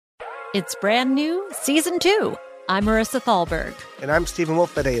It's brand new, Season 2. I'm Marissa Thalberg. And I'm Stephen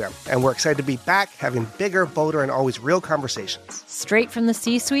Wolf-Bedeta, and we're excited to be back having bigger, bolder, and always real conversations. Straight from the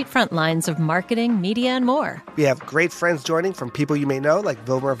C-suite front lines of marketing, media, and more. We have great friends joining from people you may know, like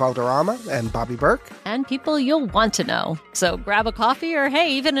Wilmer Valderrama and Bobby Burke. And people you'll want to know. So grab a coffee or,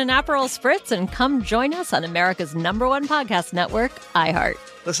 hey, even an Aperol Spritz and come join us on America's #1 podcast network, iHeart.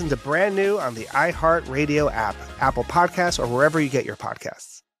 Listen to Brand New on the iHeart Radio app, Apple Podcasts, or wherever you get your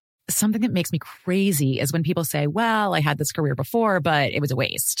podcasts. Something that makes me crazy is when people say, well, I had this career before, but it was a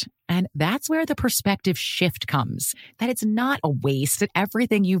waste. And that's where the perspective shift comes, that it's not a waste, that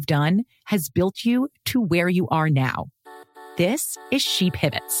everything you've done has built you to where you are now. This is She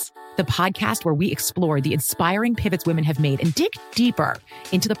Pivots, the podcast where we explore the inspiring pivots women have made and dig deeper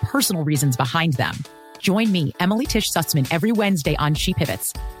into the personal reasons behind them. Join me, Emily Tish Sussman, every Wednesday on She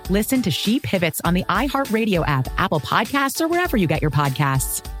Pivots. Listen to She Pivots on the iHeartRadio app, Apple Podcasts, or wherever you get your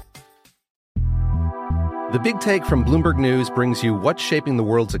podcasts. The Big Take from Bloomberg News brings you what's shaping the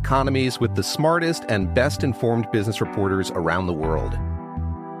world's economies with the smartest and best-informed business reporters around the world.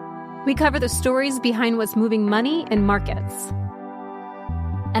 We cover the stories behind what's moving money and markets,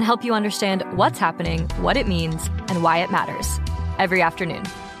 and help you understand what's happening, what it means, and why it matters every afternoon.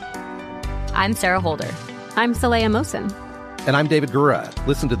 I'm Sarah Holder. I'm Saleha Mohsin. And I'm David Gura.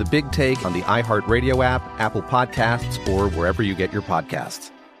 Listen to The Big Take on the iHeartRadio app, Apple Podcasts, or wherever you get your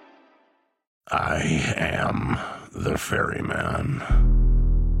podcasts. I am the ferryman.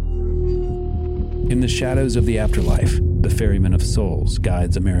 In the shadows of the afterlife, the ferryman of souls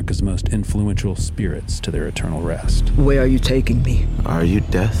guides America's most influential spirits to their eternal rest. Where are you taking me? Are you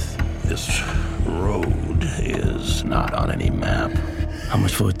death? This road is not on any map. How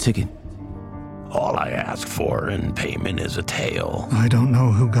much for a ticket? All I ask for in payment is a tale. I don't know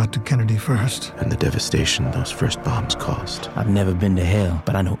who got to Kennedy first. And the devastation those first bombs caused. I've never been to hell,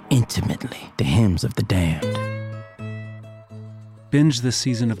 but I know intimately the hymns of the damned. Binge this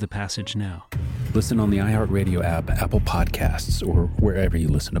season of The Passage now. Listen on the iHeartRadio app, Apple Podcasts, or wherever you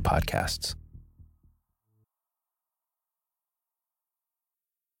listen to podcasts.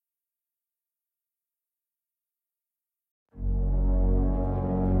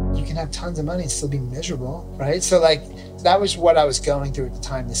 You can have tons of money and still be miserable, right? So like, that was what I was going through at the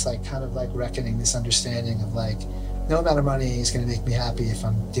time, this like kind of like reckoning, this understanding of like, no amount of money is going to make me happy if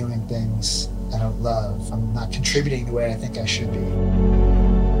I'm doing things I don't love. I'm not contributing the way I think I should be.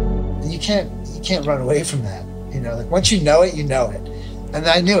 And you can't run away from that. You know, like once you know it, you know it. And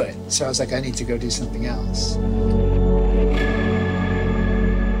I knew it. So I was like, I need to go do something else.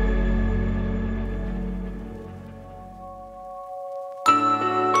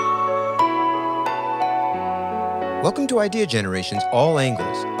 Welcome to Idea Generation's All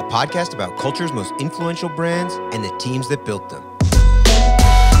Angles, a podcast about culture's most influential brands and the teams that built them.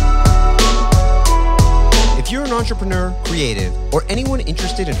 If you're an entrepreneur, creative, or anyone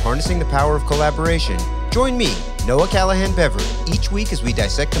interested in harnessing the power of collaboration, join me, Noah Callahan-Bever, each week as we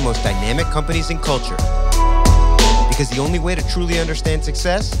dissect the most dynamic companies in culture. Because the only way to truly understand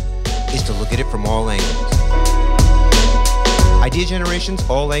success is to look at it from all angles. Idea Generation's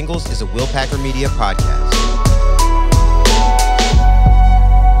All Angles is a Will Packer Media podcast.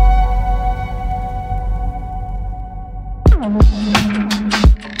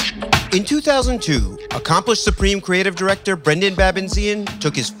 In 2002, accomplished Supreme Creative Director Brendan Babenzian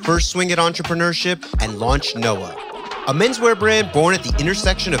took his first swing at entrepreneurship and launched Noah, a menswear brand born at the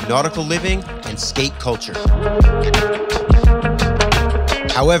intersection of nautical living and skate culture.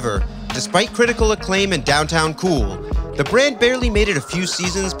 However, despite critical acclaim and downtown cool, the brand barely made it a few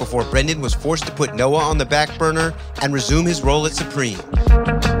seasons before Brendan was forced to put Noah on the back burner and resume his role at Supreme.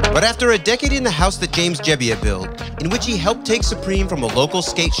 But after a decade in the house that James Jebbia built, in which he helped take Supreme from a local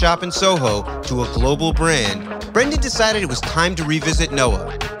skate shop in Soho to a global brand, Brendan decided it was time to revisit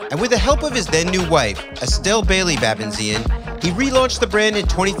Noah. And with the help of his then new wife, Estelle Bailey Babenzian, he relaunched the brand in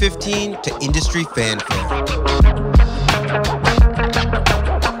 2015 to industry fanfare.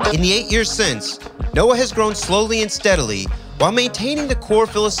 In the 8 years since, Noah has grown slowly and steadily while maintaining the core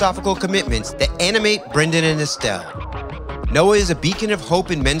philosophical commitments that animate Brendan and Estelle. Noah is a beacon of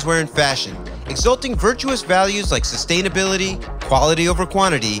hope in menswear and fashion, exalting virtuous values like sustainability, quality over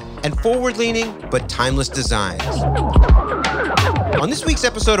quantity, and forward-leaning but timeless designs. On this week's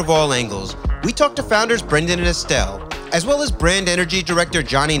episode of All Angles, we talk to founders Brendan and Estelle, as well as brand energy director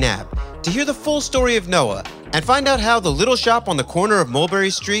Johnny Knapp, to hear the full story of Noah and find out how the little shop on the corner of Mulberry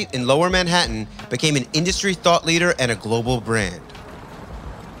Street in Lower Manhattan became an industry thought leader and a global brand.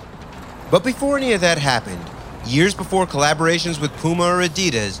 But before any of that happened, years before collaborations with Puma or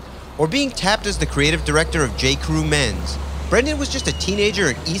Adidas, or being tapped as the creative director of J. Crew Men's, Brendan was just a teenager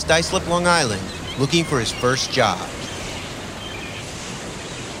in East Islip, Long Island, looking for his first job.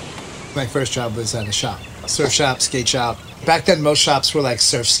 My first job was at a shop. Surf shop, skate shop. Back then, most shops were like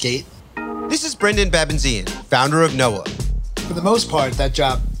surf skate. This is Brendan Babenzian, founder of Noah. For the most part, that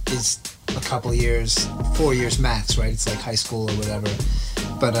job is a couple years, 4 years max, right? It's like high school or whatever.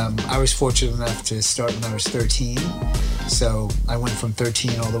 But I was fortunate enough to start when I was 13. So I went from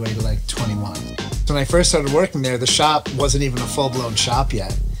 13 all the way to like 21. So when I first started working there, the shop wasn't even a full-blown shop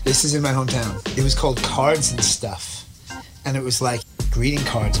yet. This is in my hometown. It was called Cards and Stuff. And it was like greeting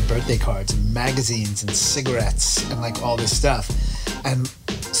cards and birthday cards and magazines and cigarettes and like all this stuff. And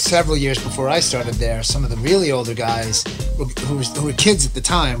several years before I started there, some of the really older guys who were kids at the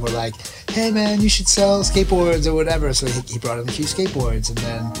time were like, hey man, you should sell skateboards or whatever. So he brought in a few skateboards, and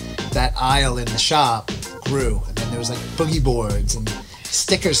then that aisle in the shop grew. And then there was like boogie boards, and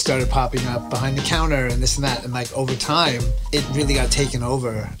stickers started popping up behind the counter and this and that. And like over time, it really got taken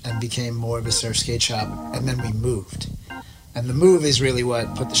over and became more of a surf skate shop. And then we moved. And the move is really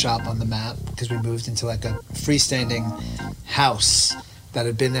what put the shop on the map, because we moved into like a freestanding house that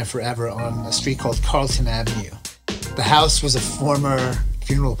had been there forever on a street called Carlton Avenue. The house was a former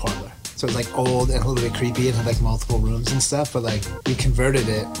funeral parlor. So it was like old and a little bit creepy and had like multiple rooms and stuff, but like we converted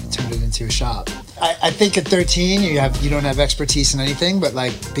it and turned it into a shop. I think at 13 you don't have expertise in anything, but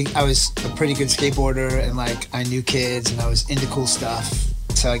like I was a pretty good skateboarder, and like I knew kids and I was into cool stuff.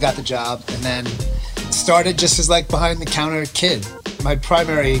 So I got the job and then started just as like behind the counter kid. My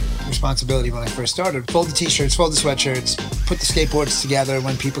primary responsibility when I first started, fold the t-shirts, fold the sweatshirts, put the skateboards together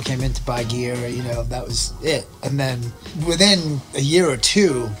when people came in to buy gear, that was it. And then within a year or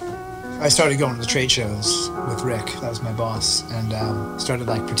two, I started going to the trade shows with Rick, that was my boss, and started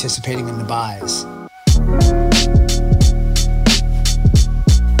like participating in the buys.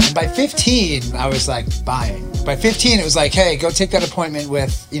 And by 15, I was like buying. By 15, it was like, hey, go take that appointment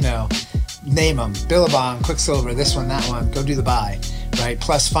with, name them, Billabong, Quicksilver, this one, that one, go do the buy, right?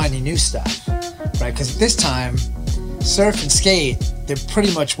 Plus finding new stuff, right? Because at this time, surf and skate, they're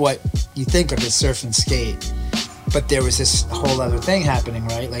pretty much what you think of as surf and skate. But there was this whole other thing happening,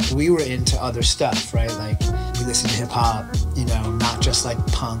 right? Like we were into other stuff, right? Like we listened to hip hop, not just like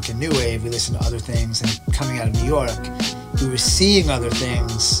punk and new wave. We listened to other things, and coming out of New York, we were seeing other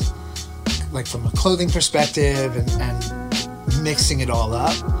things, like from a clothing perspective and mixing it all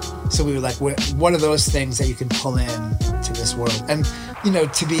up. So we were like, what are those things that you can pull in to this world? And,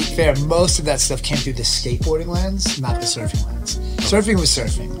 to be fair, most of that stuff came through the skateboarding lens, not the surfing lens. Surfing was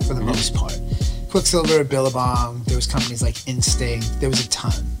surfing for the most part. Quicksilver, Billabong, there was companies like Instinct, there was a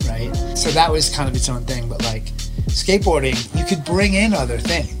ton, right? So that was kind of its own thing, but like skateboarding, you could bring in other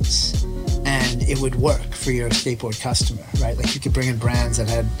things and it would work for your skateboard customer, right? Like you could bring in brands that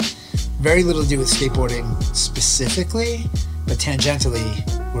had very little to do with skateboarding specifically, but tangentially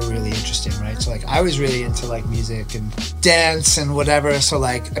were really interesting, right? So like I was really into like music and dance and whatever. So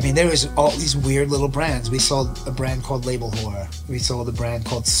there was all these weird little brands. We sold a brand called Label Whore. We sold a brand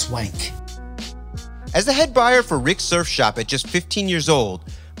called Swank. As the head buyer for Rick's Surf Shop at just 15 years old,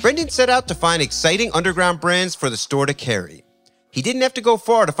 Brendan set out to find exciting underground brands for the store to carry. He didn't have to go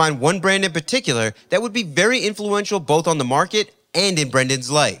far to find one brand in particular that would be very influential both on the market and in Brendan's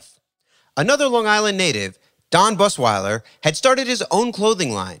life. Another Long Island native, Don Busweiler, had started his own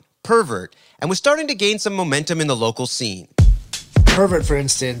clothing line, Pervert, and was starting to gain some momentum in the local scene. Pervert, for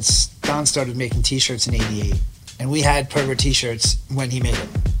instance, Don started making t-shirts in '88, and we had Pervert t-shirts when he made them,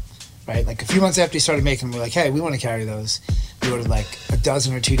 right? Like a few months after he started making them, we were like, hey, we want to carry those. We ordered like a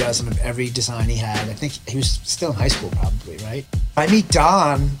dozen or 2 dozen of every design he had. I think he was still in high school probably, right? I meet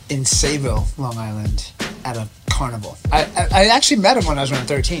Don in Sayville, Long Island, at a carnival. I actually met him when I was around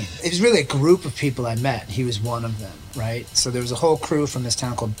 13. It was really a group of people I met. He was one of them, right? So there was a whole crew from this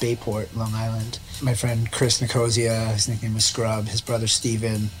town called Bayport, Long Island. My friend Chris Nicosia, his nickname was Scrub, his brother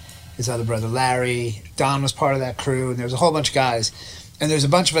Steven, his other brother Larry. Don was part of that crew, and there was a whole bunch of guys. And there's a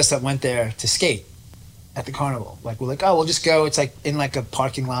bunch of us that went there to skate at the carnival. Like, we're like, oh, we'll just go. It's like in like a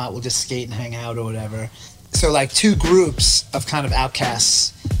parking lot. We'll just skate and hang out or whatever. So like two groups of kind of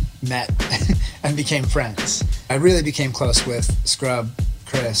outcasts met and became friends. I really became close with Scrub,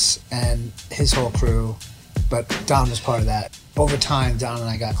 Chris, and his whole crew, but Don was part of that. Over time, Don and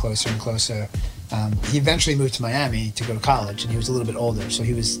I got closer and closer. He eventually moved to Miami to go to college, and he was a little bit older, so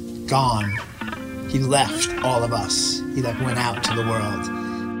he was gone. He left all of us. He went out to the world.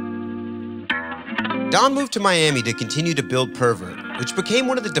 Don moved to Miami to continue to build Pervert, which became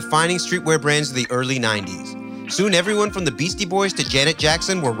one of the defining streetwear brands of the early 90s. Soon everyone from the Beastie Boys to Janet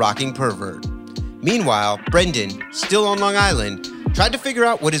Jackson were rocking Pervert. Meanwhile, Brendan, still on Long Island, tried to figure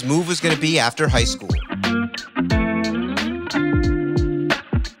out what his move was going to be after high school.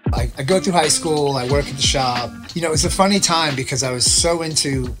 I go through high school, I work at the shop. You know, it was a funny time because I was so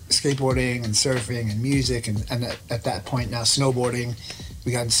into skateboarding and surfing and music and at that point now snowboarding.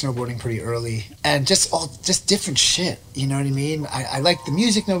 We got into snowboarding pretty early and just different shit. You know what I mean? I liked the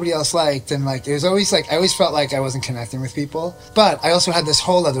music nobody else liked. And like, it was always like, I always felt like I wasn't connecting with people. But I also had this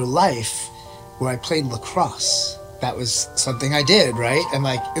whole other life where I played lacrosse. That was something I did, right? And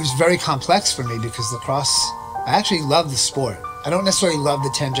like, it was very complex for me because lacrosse, I actually love the sport. I don't necessarily love the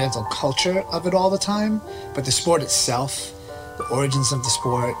tangential culture of it all the time, but the sport itself, the origins of the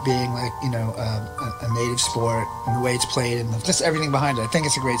sport being like, you know, a native sport and the way it's played and just everything behind it. I think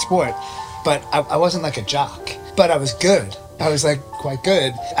it's a great sport, but I wasn't like a jock, but I was good. I was like quite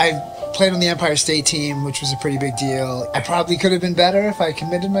good. I played on the Empire State team, which was a pretty big deal. I probably could have been better if I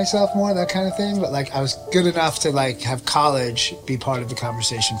committed myself more, that kind of thing, but like I was good enough to like have college be part of the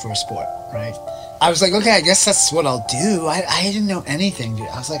conversation for a sport, right? I was like, okay, I guess that's what I'll do. I didn't know anything, dude.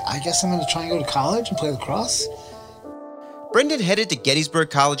 I was like, I guess I'm gonna try and go to college and play lacrosse. Brendan headed to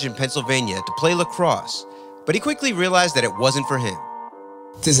Gettysburg College in Pennsylvania to play lacrosse, but he quickly realized that it wasn't for him.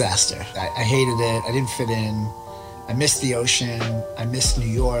 Disaster. I hated it. I didn't fit in. I missed the ocean. I missed New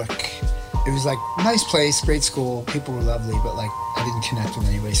York. It was like a nice place, great school. People were lovely, but like I didn't connect with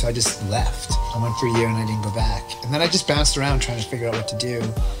anybody, so I just left. I went for a year and I didn't go back. And then I just bounced around trying to figure out what to do.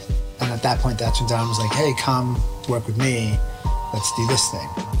 And at that point, that's when Don was like, hey, come work with me. Let's do this thing.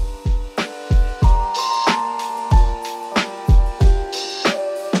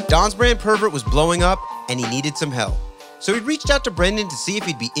 Don's brand Pervert was blowing up and he needed some help. So he reached out to Brendan to see if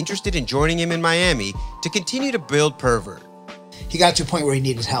he'd be interested in joining him in Miami to continue to build Pervert. He got to a point where he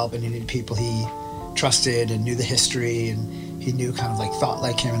needed help and he needed people he trusted and knew the history and he knew kind of like thought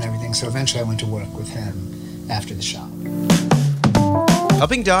like him and everything. So eventually I went to work with him after the shop.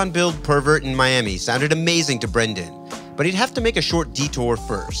 Helping Don build Pervert in Miami sounded amazing to Brendan, but he'd have to make a short detour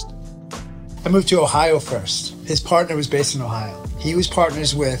first. I moved to Ohio first. His partner was based in Ohio. He was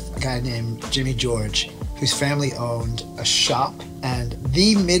partners with a guy named Jimmy George, whose family owned a shop and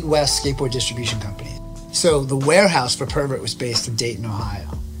the Midwest skateboard distribution company. So the warehouse for Pervert was based in Dayton, Ohio,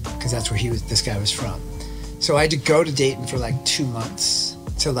 because that's where this guy was from. So I had to go to Dayton for like 2 months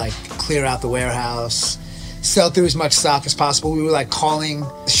to like clear out the warehouse, sell through as much stock as possible. We were like calling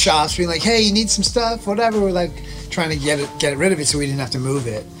the shops, being like, hey, you need some stuff, whatever. We're like trying to get rid of it so we didn't have to move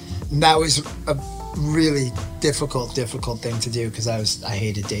it. And that was a really difficult thing to do because I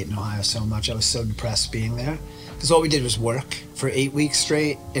hated Dayton, Ohio so much. I was so depressed being there because all we did was work for 8 weeks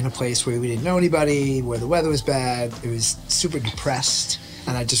straight in a place where we didn't know anybody, where the weather was bad. It was super depressed.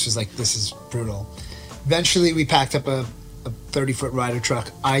 And I just was like, this is brutal. Eventually we packed up a 30-foot rider truck.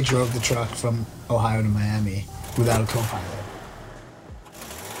 I drove the truck from Ohio to Miami without a co-pilot.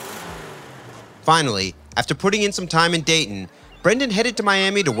 Finally, after putting in some time in Dayton, Brendan headed to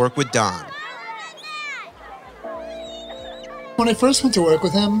Miami to work with Don. When I first went to work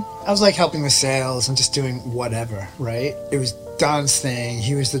with him, I was like helping with sales and just doing whatever, right? It was Don's thing.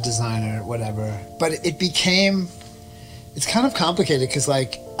 He was the designer, whatever. But it's kind of complicated because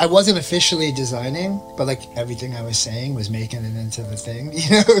like I wasn't officially designing, but like everything I was saying was making it into the thing. You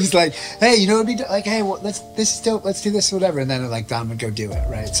know, it was like, hey, you know, it'd be like, hey, well, this is dope. Let's do this, whatever. And then like Don would go do it,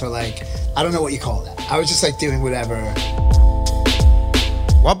 right? So like, I don't know what you call that. I was just like doing whatever.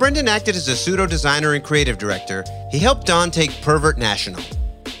 While Brendan acted as a pseudo-designer and creative director, he helped Don take Pervert national.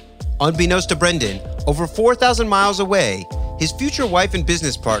 Unbeknownst to Brendan, over 4,000 miles away, his future wife and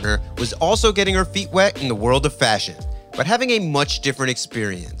business partner was also getting her feet wet in the world of fashion, but having a much different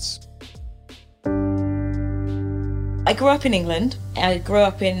experience. I grew up in England. I grew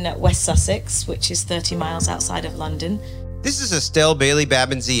up in West Sussex, which is 30 miles outside of London. This is Estelle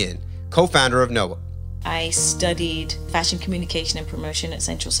Bailey-Babenzian, co-founder of Noah. I studied fashion communication and promotion at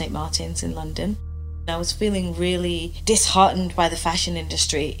Central St. Martin's in London. I was feeling really disheartened by the fashion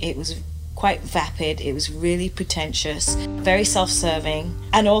industry. It was quite vapid, it was really pretentious, very self-serving,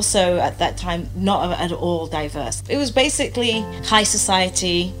 and also at that time not at all diverse. It was basically high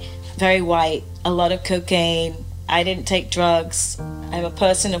society, very white, a lot of cocaine. I didn't take drugs. I'm a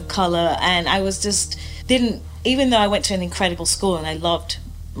person of color, and I was just even though I went to an incredible school and I loved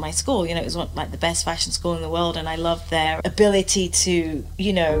my school, you know, it was like the best fashion school in the world, and I loved their ability to,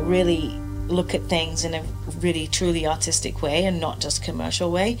 you know, really look at things in a really truly artistic way and not just commercial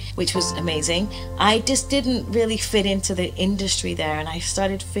way, which was amazing. I just didn't really fit into the industry there, and I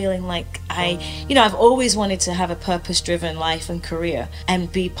started feeling like I've always wanted to have a purpose-driven life and career and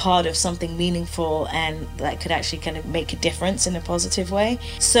be part of something meaningful and that could actually kind of make a difference in a positive way.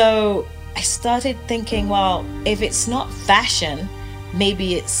 So I started thinking, well, if it's not fashion,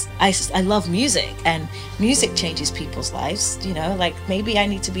 maybe it's, I love music, and music changes people's lives, you know, like maybe I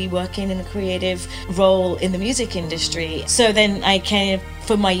need to be working in a creative role in the music industry. So then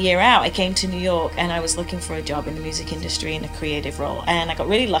for my year out, I came to New York and I was looking for a job in the music industry in a creative role. And I got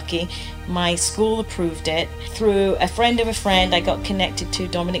really lucky. My school approved it. Through a friend of a friend, I got connected to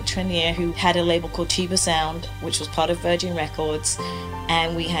Dominic Trenier, who had a label called Chiba Sound, which was part of Virgin Records.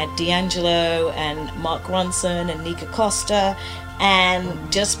 And we had D'Angelo and Mark Ronson and Nika Costa.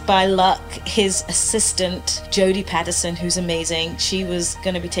 And just by luck, his assistant, Jodie Patterson, who's amazing, she was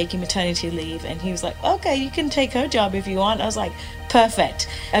going to be taking maternity leave. And he was like, okay, you can take her job if you want. I was like, perfect.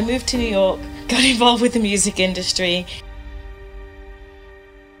 I moved to New York, got involved with the music industry.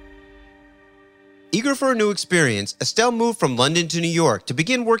 Eager for a new experience, Estelle moved from London to New York to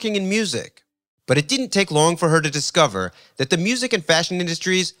begin working in music. But it didn't take long for her to discover that the music and fashion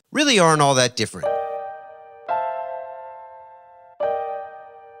industries really aren't all that different.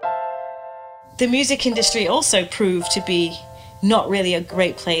 The music industry also proved to be not really a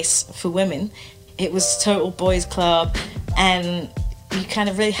great place for women. It was total boys' club, and you kind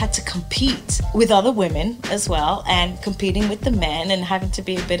of really had to compete with other women as well, and competing with the men and having to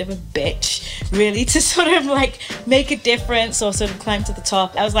be a bit of a bitch, really, to sort of like make a difference or sort of climb to the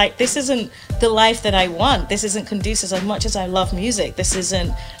top. I was like, this isn't the life that I want. This isn't conducive. As much as I love music, this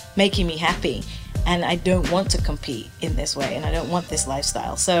isn't making me happy. And I don't want to compete in this way, and I don't want this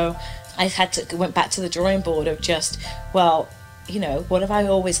lifestyle. So I went back to the drawing board of just, well, you know, what have I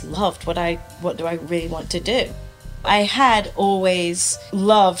always loved? What do I really want to do? I had always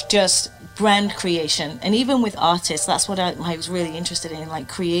loved just brand creation, and even with artists, that's what I was really interested in, like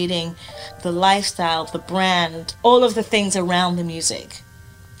creating the lifestyle, the brand, all of the things around the music,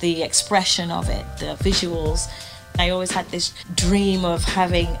 the expression of it, the visuals. I always had this dream of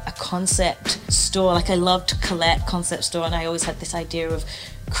having a concept store. Like I loved to collect concept store, and I always had this idea of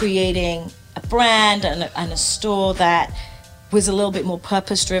creating a brand and a store that was a little bit more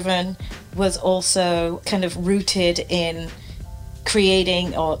purpose-driven, was also kind of rooted in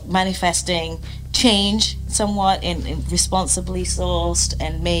creating or manifesting change somewhat in responsibly sourced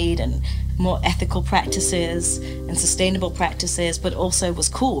and made and more ethical practices and sustainable practices, but also was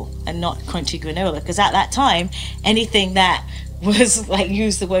cool and not crunchy granola. Because at that time, anything that was like,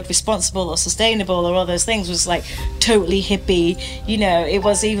 use the word responsible or sustainable or all those things was like totally hippie. You know, it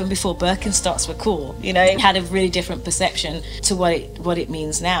was even before Birkenstocks were cool. You know, it had a really different perception to what it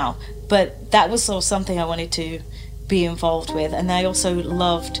means now. But that was sort of something I wanted to be involved with. And I also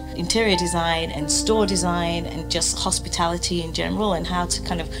loved interior design and store design and just hospitality in general, and how to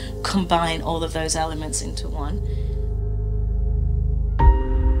kind of combine all of those elements into one.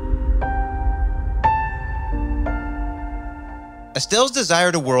 Estelle's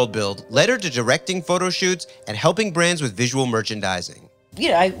desire to world build led her to directing photo shoots and helping brands with visual merchandising. You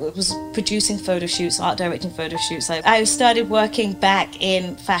know, I was producing photo shoots, art directing photo shoots. I started working back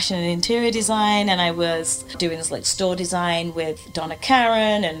in fashion and interior design, and I was doing like store design with Donna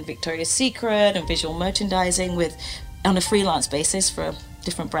Karan and Victoria's Secret and visual merchandising on a freelance basis for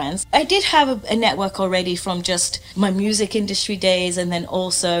different brands. I did have a network already from just my music industry days, and then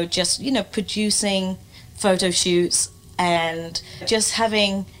also just, you know, producing photo shoots and just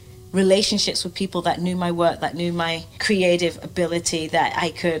having relationships with people that knew my work, that knew my creative ability, that I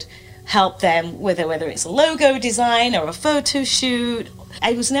could help them with whether it's a logo design or a photo shoot.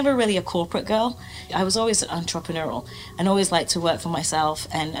 I was never really a corporate girl. I was always entrepreneurial and always liked to work for myself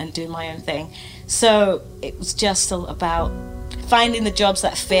and do my own thing. So it was just about finding the jobs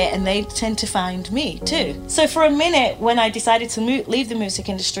that fit, and they tend to find me too. So for a minute, when I decided to leave the music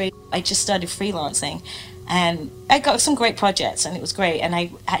industry, I just started freelancing. And I got some great projects, and it was great. And I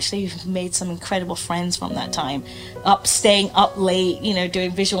actually made some incredible friends from that time. Staying up late, you know,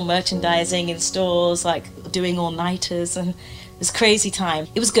 doing visual merchandising in stores, like doing all-nighters, and it was a crazy time.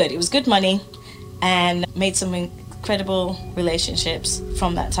 It was good. It was good money, and made some incredible relationships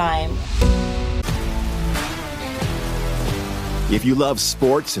from that time. If you love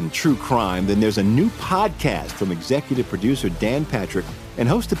sports and true crime, then there's a new podcast from executive producer Dan Patrick and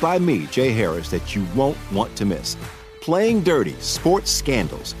hosted by me, Jay Harris, that you won't want to miss. Playing Dirty: Sports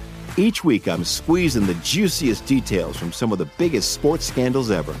Scandals. Each week, I'm squeezing the juiciest details from some of the biggest sports scandals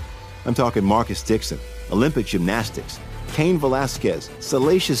ever. I'm talking Marcus Dixon, Olympic gymnastics, Cain Velasquez,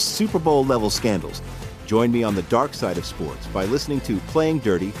 salacious Super Bowl-level scandals. Join me on the dark side of sports by listening to Playing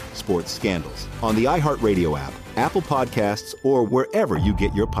Dirty: Sports Scandals on the iHeartRadio app, Apple Podcasts, or wherever you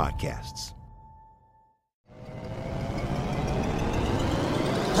get your podcasts.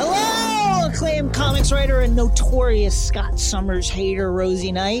 acclaimed comics writer and notorious Scott Summers hater,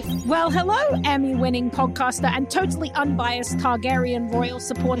 Rosie Knight. Well, hello, Emmy-winning podcaster and totally unbiased Targaryen royal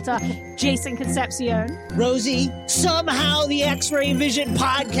supporter, Jason Concepcion. Rosie, somehow the X-Ray Vision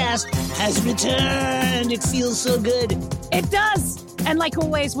podcast has returned. It feels so good. It does. And like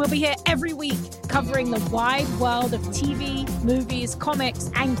always, we'll be here every week covering the wide world of TV, movies, comics,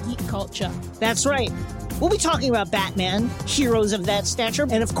 and geek culture. That's right. We'll be talking about Batman, heroes of that stature,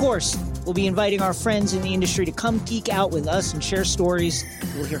 and of course, we'll be inviting our friends in the industry to come geek out with us and share stories.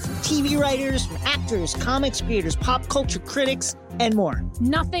 We'll hear from TV writers, from actors, comics creators, pop culture critics, and more.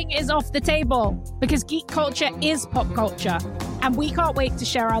 Nothing is off the table because geek culture is pop culture, and we can't wait to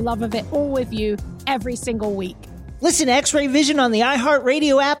share our love of it all with you every single week. Listen to X-Ray Vision on the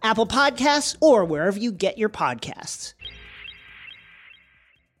iHeartRadio app, Apple Podcasts, or wherever you get your podcasts.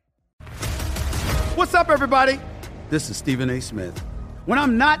 What's up, everybody? This is Stephen A. Smith. When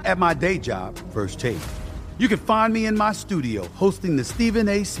I'm not at my day job, First Take, you can find me in my studio hosting the Stephen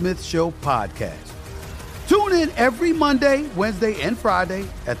A. Smith Show podcast. Tune in every Monday, Wednesday, and Friday,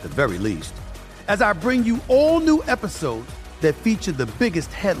 at the very least, as I bring you all new episodes that feature the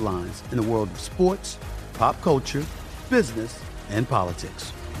biggest headlines in the world of sports, pop culture, business, and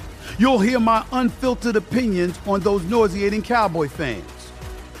politics. You'll hear my unfiltered opinions on those nauseating Cowboy fans,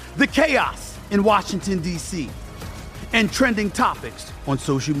 the chaos in Washington, D.C., and trending topics on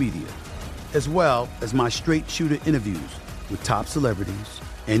social media, as well as my straight shooter interviews with top celebrities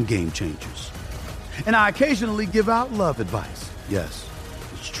and game changers. And I occasionally give out love advice. Yes,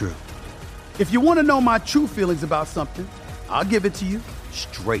 it's true. If you want to know my true feelings about something, I'll give it to you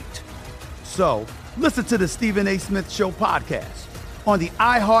straight. So, listen to the Stephen A. Smith Show podcast on the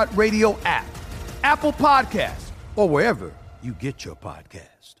iHeartRadio app, Apple Podcasts, or wherever you get your podcast.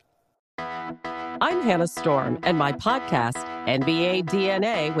 I'm Hannah Storm, and my podcast, NBA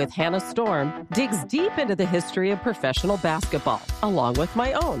DNA with Hannah Storm, digs deep into the history of professional basketball, along with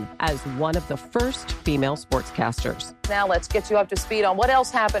my own, as one of the first female sportscasters. Now let's get you up to speed on what else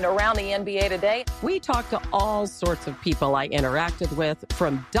happened around the NBA today. We talk to all sorts of people I interacted with,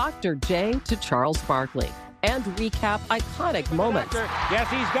 from Dr. J to Charles Barkley, and recap iconic moments. Yes,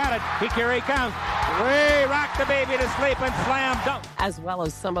 he's got it. Here he comes. Ray rocked the baby to sleep and slam dunk. As well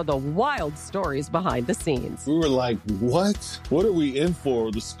as some of the wild stories behind the scenes. We were like, what? What are we in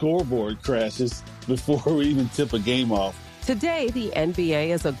for? The scoreboard crashes before we even tip a game off. Today, the NBA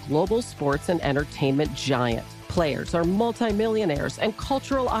is a global sports and entertainment giant. Players are multimillionaires and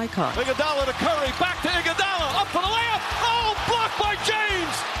cultural icons. Iguodala to Curry, back to Iguodala, up for the layup. Oh, blocked by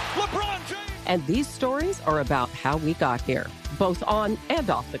James. LeBron James. And these stories are about how we got here, both on and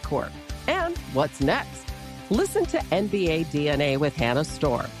off the court. And what's next? Listen to NBA DNA with Hannah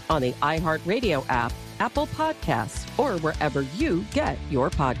Storm on the iHeartRadio app, Apple Podcasts, or wherever you get your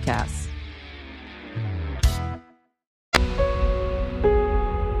podcasts.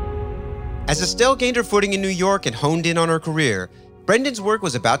 As Estelle gained her footing in New York and honed in on her career, Brendan's work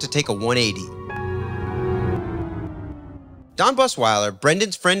was about to take a 180. Don Busweiler,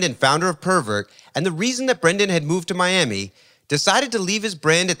 Brendan's friend and founder of Pervert, and the reason that Brendan had moved to Miami, decided to leave his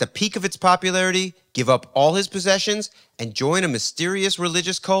brand at the peak of its popularity, give up all his possessions, and join a mysterious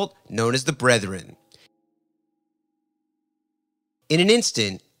religious cult known as the Brethren. In an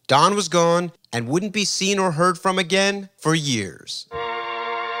instant, Don was gone and wouldn't be seen or heard from again for years.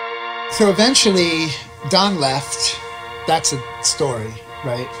 So eventually, Don left. That's a story,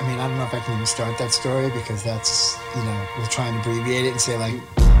 right? I mean, I don't know if I can even start that story because that's, we'll try and abbreviate it and say, like,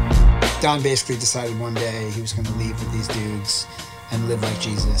 Don basically decided one day he was going to leave with these dudes and live like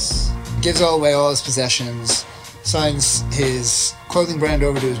Jesus. Gives away all his possessions, signs his clothing brand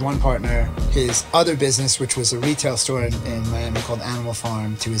over to his one partner, his other business, which was a retail store in Miami called Animal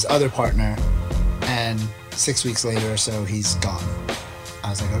Farm, to his other partner, and 6 weeks later or so, he's gone. I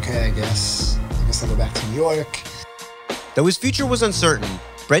was like, okay, I guess I'll go back to New York. Though his future was uncertain,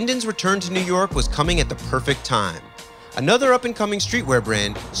 Brendan's return to New York was coming at the perfect time. Another up-and-coming streetwear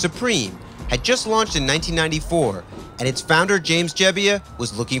brand, Supreme, had just launched in 1994, and its founder, James Jebbia,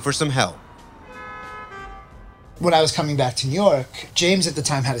 was looking for some help. When I was coming back to New York, James at the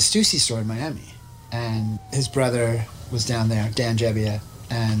time had a Stussy store in Miami, and his brother was down there, Dan Jebbia,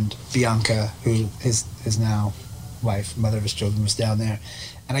 and Bianca, who his now wife, mother of his children, was down there.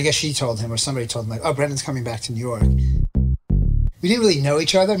 And I guess she told him, or somebody told him, like, oh, Brendan's coming back to New York. We didn't really know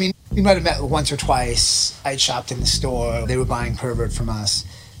each other. I mean, we might have met once or twice. I had shopped in the store. They were buying Pervert from us.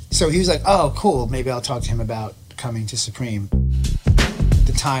 So he was like, oh, cool, maybe I'll talk to him about coming to Supreme. At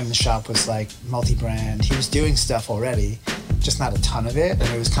the time, the shop was like multi-brand. He was doing stuff already, just not a ton of it. And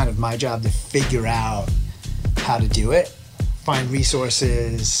it was kind of my job to figure out how to do it. find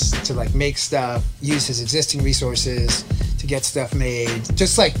resources to like make stuff, use his existing resources to get stuff made,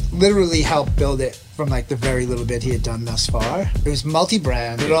 just like literally help build it from like the very little bit he had done thus far. It was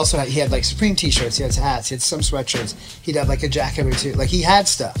multi-brand, but also he had like Supreme t-shirts, he had hats, he had some sweatshirts, he'd have like a jacket or two, like he had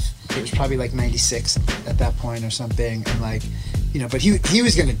stuff. It was probably like 96 at that point or something, and like, you know, but he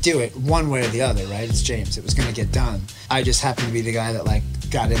was gonna do it one way or the other, right? It's James, it was gonna get done. I just happened to be the guy that like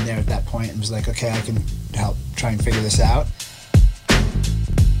got in there at that point and was like, okay, I can help try and figure this out.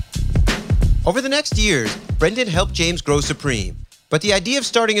 Over the next years, Brendan helped James grow Supreme, but the idea of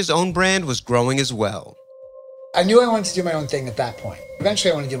starting his own brand was growing as well. I knew I wanted to do my own thing at that point.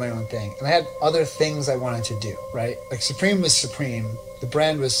 Eventually I wanted to do my own thing, and I had other things I wanted to do, right? Like Supreme was Supreme. The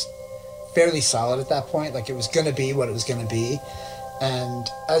brand was fairly solid at that point, like it was gonna be what it was gonna be. And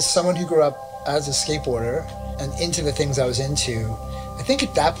as someone who grew up as a skateboarder and into the things I was into, I think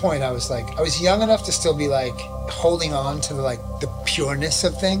at that point I was young enough to still be like holding on to the pureness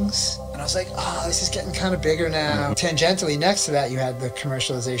of things. And I was like, oh, this is getting kind of bigger now. Tangentially next to that, you had the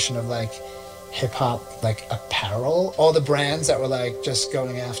commercialization of like hip hop, like apparel, all the brands that were like just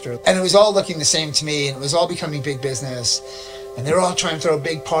going after. And it was all looking the same to me, and it was all becoming big business. And they were all trying to throw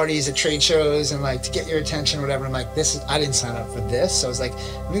big parties at trade shows and like to get your attention or whatever. I'm like, I didn't sign up for this. So I was like,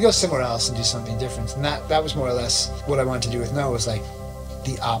 let me go somewhere else and do something different. And that was more or less what I wanted to do with Noah, was like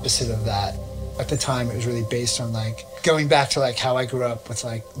the opposite of that. At the time, it was really based on like going back to like how I grew up with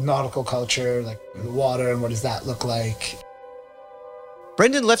like nautical culture, like the water, and what does that look like.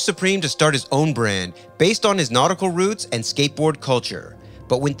 Brendan left Supreme to start his own brand based on his nautical roots and skateboard culture.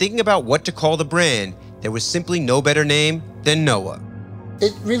 But when thinking about what to call the brand, there was simply no better name than Noah.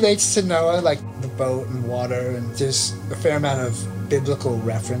 It relates to Noah, like the boat and water, and there's a fair amount of biblical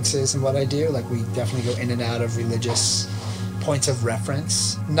references in what I do. Like we definitely go in and out of religious points of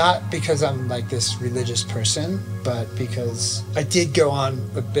reference. Not because I'm like this religious person, but because I did go on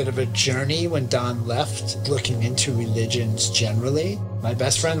a bit of a journey when Don left, looking into religions generally. My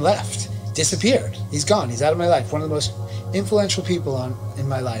best friend left, disappeared. He's gone, he's out of my life. One of the most influential people in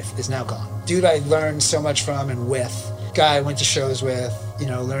my life is now gone. Dude I learned so much from and with, guy I went to shows with, you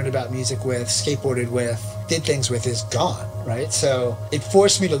know, learned about music with, skateboarded with, did things with, is gone, right? So it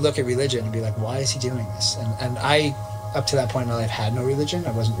forced me to look at religion and be like, why is he doing this? And I, up to that point in my life, had no religion.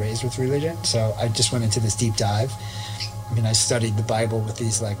 I wasn't raised with religion. So I just went into this deep dive. I mean, I studied the Bible with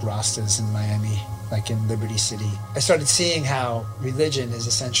these like Rastas in Miami, like in Liberty City. I started seeing how religion is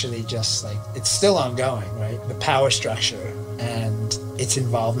essentially just like, it's still ongoing, right? The power structure and its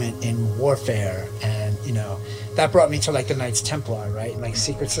involvement in warfare. And, you know, that brought me to like the Knights Templar, right? And like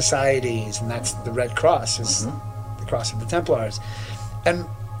secret societies, and that's the Red Cross, is the cross of the Templars. And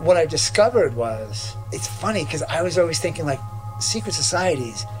what I discovered was, it's funny because I was always thinking like secret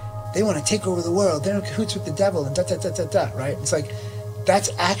societies, they want to take over the world, they're in cahoots with the devil and da-da-da-da-da, right? It's like, that's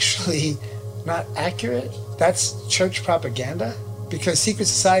actually not accurate. That's church propaganda, because secret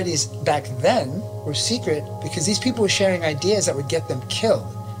societies back then were secret because these people were sharing ideas that would get them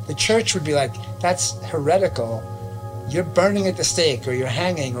killed. The church would be like, that's heretical. You're burning at the stake, or you're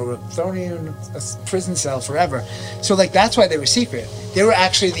hanging, or we're throwing you in a prison cell forever. So like, that's why they were secret. They were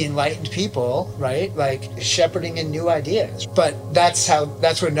actually the enlightened people, right? Like shepherding in new ideas. But that's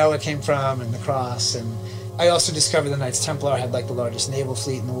where Noah came from, and the cross. And I also discovered the Knights Templar had like the largest naval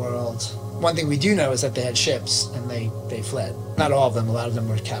fleet in the world. One thing we do know is that they had ships, and they fled. Not all of them, a lot of them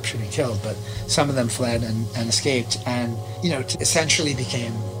were captured and killed, but some of them fled and escaped, and, you know, essentially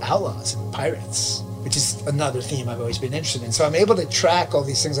became outlaws and pirates, which is another theme I've always been interested in. So I'm able to track all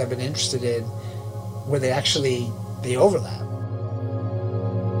these things I've been interested in where they overlap.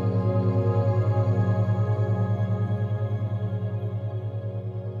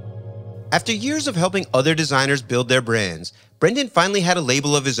 After years of helping other designers build their brands, Brendan finally had a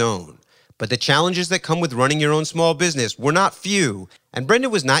label of his own. But the challenges that come with running your own small business were not few, and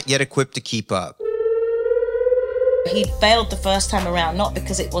Brendan was not yet equipped to keep up. He failed the first time around, not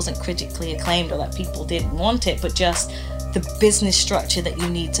because it wasn't critically acclaimed or that people didn't want it, but just the business structure that you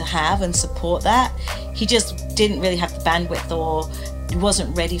need to have and support that. He just didn't really have the bandwidth, or he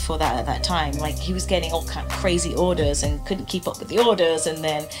wasn't ready for that at that time. Like, he was getting all kind of crazy orders and couldn't keep up with the orders, and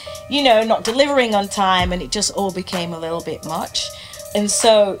then, you know, not delivering on time, and it just all became a little bit much. And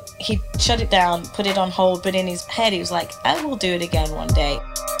so he shut it down, put it on hold, but in his head he was like, I will do it again one day.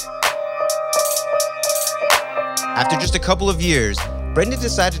 After just a couple of years, Brendan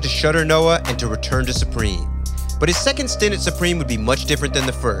decided to shutter Noah and to return to Supreme. But his second stint at Supreme would be much different than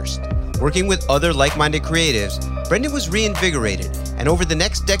the first. Working with other like-minded creatives, Brendan was reinvigorated, and over the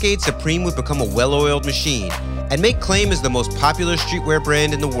next decade, Supreme would become a well-oiled machine and make claim as the most popular streetwear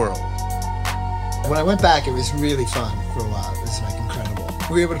brand in the world. When I went back, it was really fun for a while. It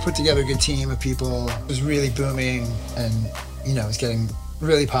We were able to put together a good team of people. It was really booming and, you know, it was getting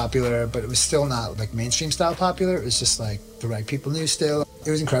really popular, but it was still not like mainstream style popular. It was just like the right people knew still.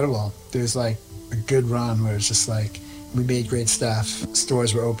 It was incredible. There was like a good run where it's just like, we made great stuff.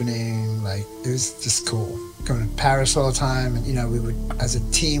 Stores were opening, like it was just cool. Going to Paris all the time, and you know, we would, as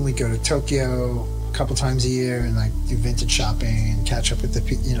a team, we'd go to Tokyo a couple times a year and like do vintage shopping and catch up with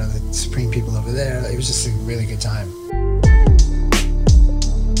the, you know, the Supreme people over there. It was just a really good time.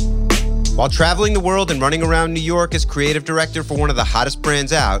 While traveling the world and running around New York as creative director for one of the hottest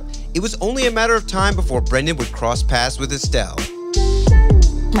brands out, it was only a matter of time before Brendan would cross paths with Estelle.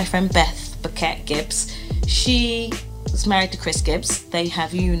 My friend Beth Burkett Gibbs, she was married to Chris Gibbs. They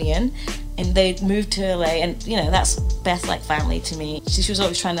have union, and they moved to LA, and you know, that's Beth like family to me. She was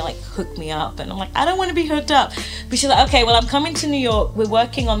always trying to like hook me up, and I'm like, I don't want to be hooked up. But she's like, okay, well, I'm coming to New York. We're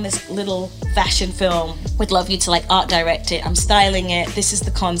working on this little fashion film. We'd love you to like art direct it. I'm styling it. This is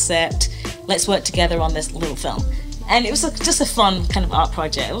the concept. Let's work together on this little film. And it was just a fun kind of art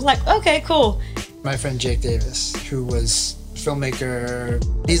project. It was like, okay, cool. My friend Jake Davis, who was filmmaker,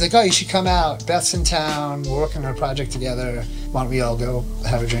 he's like, oh, you should come out. Beth's in town. We're working on a project together. Why don't we all go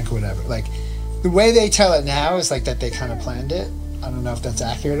have a drink or whatever? Like, the way they tell it now is like that they kind of planned it. I don't know if that's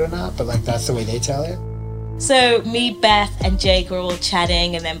accurate or not, but like that's the way they tell it. So me, Beth, and Jake were all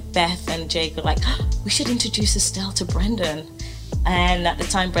chatting, and then Beth and Jake were like, oh, we should introduce Estelle to Brendan. And at the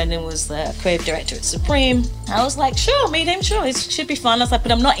time, Brendan was the creative director at Supreme. I was like, sure, meet him, sure, it should be fun. I was like,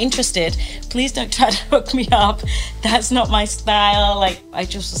 but I'm not interested. Please don't try to hook me up. That's not my style. Like, I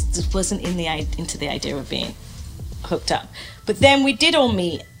just wasn't into the idea of being hooked up. But then we did all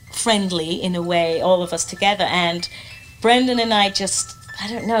meet friendly in a way, all of us together. And Brendan and I just, I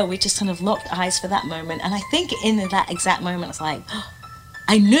don't know, we just kind of locked eyes for that moment. And I think in that exact moment, I was like, oh,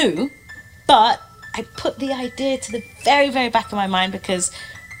 I knew, but I put the idea to the very, very back of my mind because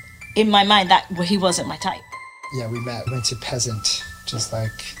in my mind, that he wasn't my type. Yeah, we went to Peasant, just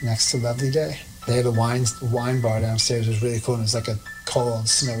like next to Lovely Day. They had a wine bar downstairs. It was really cool. And it was like a cold,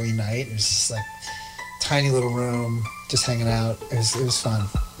 snowy night. It was just like tiny little room, just hanging out. It was fun.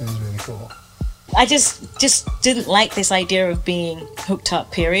 It was really cool. I just didn't like this idea of being hooked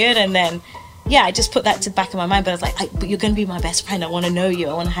up, period. And then, yeah, I just put that to the back of my mind. But I was like, but you're going to be my best friend. I want to know you.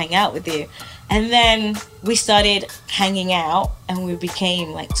 I want to hang out with you. And then we started hanging out and we became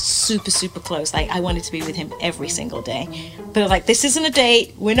like super, super close. Like I wanted to be with him every single day. But like, this isn't a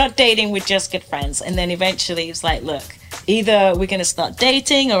date. We're not dating. We're just good friends. And then eventually he was like, look, either we're going to start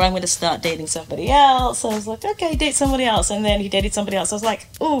dating or I'm going to start dating somebody else. So I was like, okay, date somebody else. And then he dated somebody else. I was like,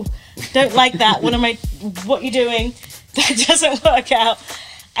 ooh, don't like that. What you doing? That doesn't work out.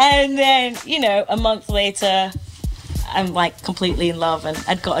 And then, you know, a month later, I'm like completely in love and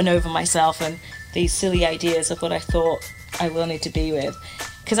I'd gotten over myself and these silly ideas of what I thought I wanted to be with.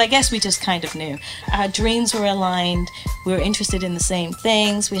 Because I guess we just kind of knew. Our dreams were aligned. We were interested in the same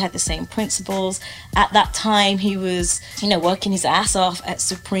things. We had the same principles. At that time, he was, you know, working his ass off at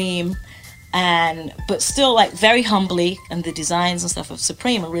Supreme, but still like very humbly. And the designs and stuff of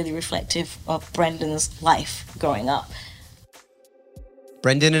Supreme are really reflective of Brendan's life growing up.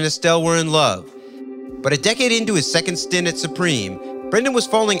 Brendan and Estelle were in love. But a decade into his second stint at Supreme, Brendan was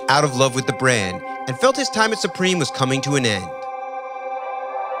falling out of love with the brand and felt his time at Supreme was coming to an end.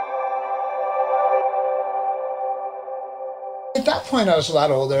 At that point, I was a lot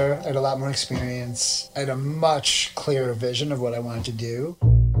older. I had a lot more experience. I had a much clearer vision of what I wanted to do.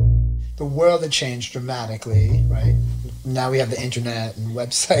 The world had changed dramatically, right? Now we have the internet and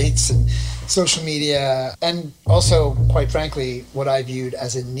websites and social media, and also, quite frankly, what I viewed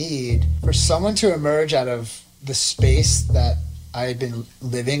as a need for someone to emerge out of the space that I had been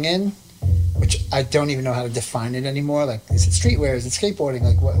living in, which I don't even know how to define it anymore. Like, is it streetwear? Is it skateboarding?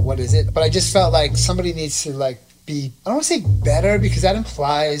 Like, what is it? But I just felt like somebody needs to like be, I don't want to say better because that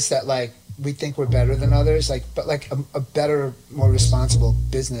implies that like we think we're better than others, like, but like a better, more responsible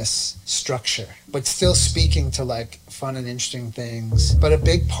business structure, but still speaking to like fun and interesting things. But a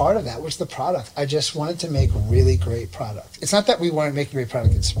big part of that was the product. I just wanted to make really great product. It's not that we weren't making great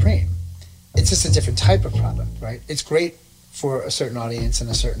product at Supreme. It's just a different type of product, right? It's great for a certain audience and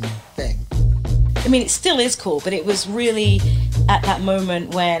a certain thing. I mean, it still is cool, but it was really at that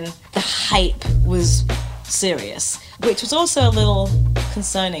moment when the hype was serious, which was also a little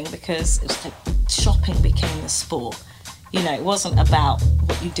concerning because it was like shopping became the sport. You know, it wasn't about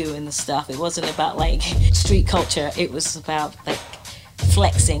what you do in the stuff. It wasn't about like street culture. It was about like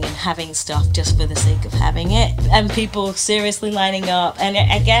flexing and having stuff just for the sake of having it, and people seriously lining up. And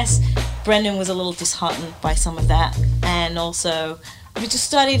I guess Brendan was a little disheartened by some of that, and also we just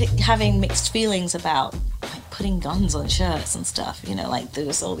started having mixed feelings about like putting guns on shirts and stuff, you know, like there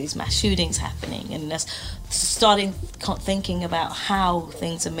was all these mass shootings happening, and us starting thinking about how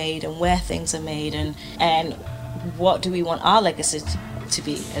things are made and where things are made, and what do we want our legacy to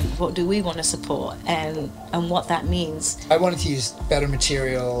be, and what do we want to support, and what that means. I wanted to use better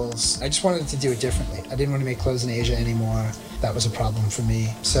materials. I just wanted to do it differently. I didn't want to make clothes in Asia anymore. That was a problem for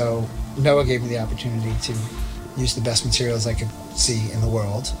me. So Noah gave me the opportunity to use the best materials I could see in the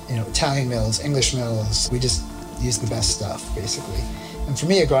world. You know, Italian mills, English mills. We just use the best stuff, basically. And for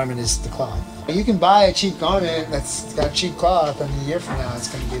me, a garment is the cloth. You can buy a cheap garment that's got cheap cloth, and a year from now it's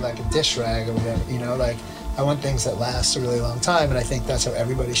going to be like a dish rag or whatever, you know, like I want things that last a really long time, and I think that's how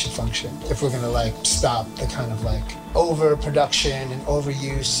everybody should function. If we're going to like stop the kind of like overproduction and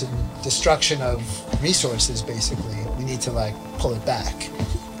overuse and destruction of resources, basically, we need to like pull it back.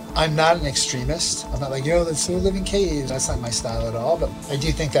 I'm not an extremist. I'm not like, yo, let's live in caves. That's not my style at all, but I do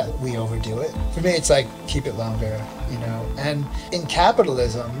think that we overdo it. For me, it's like, keep it longer, you know? And in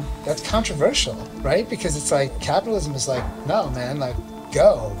capitalism, that's controversial, right? Because it's like, capitalism is like, no, man, like,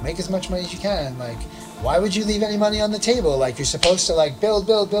 go, make as much money as you can. Like, why would you leave any money on the table? Like, you're supposed to like build.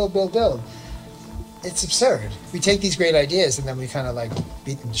 It's absurd. We take these great ideas and then we kind of like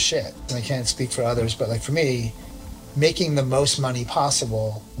beat them to shit. And I can't speak for others, but like for me, making the most money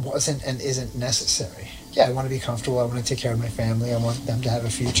possible wasn't and isn't necessary. Yeah, I want to be comfortable. I want to take care of my family. I want them to have a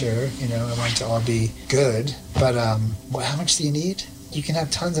future. You know, I want it to all be good. But how much do you need? You can have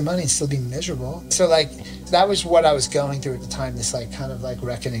tons of money and still be miserable. So like, that was what I was going through at the time, this like kind of like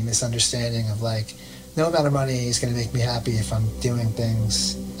reckoning, this understanding of like, no amount of money is going to make me happy if I'm doing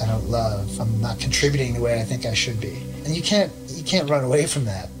things I don't love. I'm not contributing the way I think I should be. And you can't run away from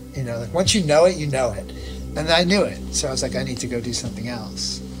that. You know, like once you know it, you know it. And I knew it. So I was like, I need to go do something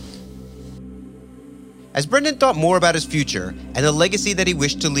else. As Brendan thought more about his future and the legacy that he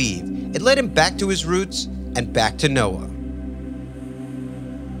wished to leave, it led him back to his roots and back to Noah.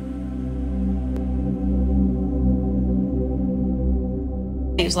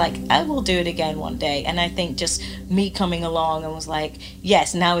 He was like, I will do it again one day. And I think just me coming along and was like,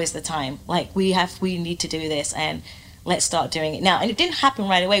 yes, now is the time. Like we need to do this and let's start doing it now. And it didn't happen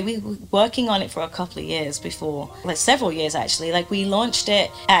right away. We were working on it for a couple of years before, like several years actually. Like we launched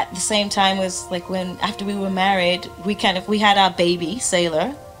it at the same time as like when, after we were married, we had our baby,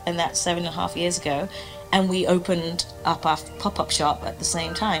 Sailor, and that's 7.5 years ago. And we opened up our pop-up shop at the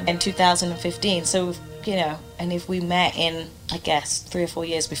same time in 2015. So, you know, and if we met in, I guess, 3 or 4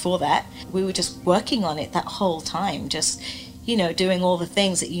 years before that, we were just working on it that whole time, just, you know, doing all the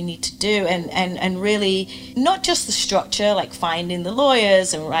things that you need to do and really not just the structure, like finding the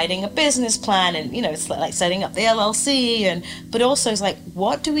lawyers and writing a business plan and, you know, it's like setting up the LLC, but also it's like,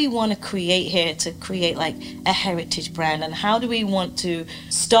 what do we want to create here to create like a heritage brand, and how do we want to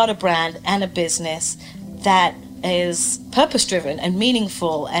start a brand and a business that is purpose-driven and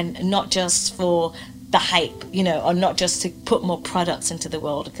meaningful and not just for the hype, you know, or not just to put more products into the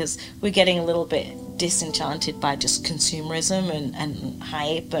world, because we're getting a little bit disenchanted by just consumerism and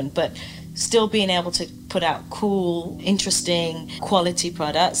hype, but still being able to put out cool, interesting, quality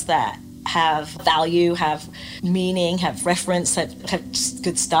products that have value, have meaning, have reference, that have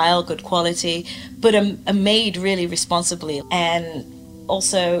good style, good quality, but are made really responsibly. And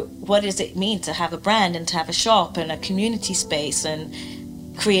also, what does it mean to have a brand and to have a shop and a community space and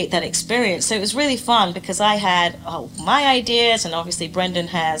create that experience? So it was really fun because I had my ideas, and obviously Brendan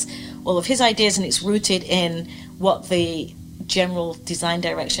has all of his ideas, and it's rooted in what the general design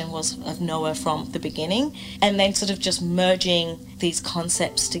direction was of Noah from the beginning, and then sort of just merging these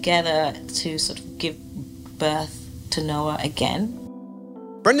concepts together to sort of give birth to Noah again.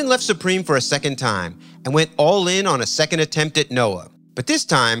 Brendan left Supreme for a second time and went all in on a second attempt at Noah. But this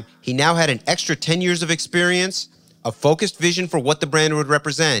time, he now had an extra 10 years of experience, a focused vision for what the brand would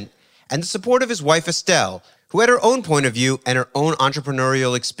represent, and the support of his wife, Estelle, who had her own point of view and her own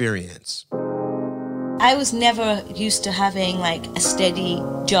entrepreneurial experience. I was never used to having like a steady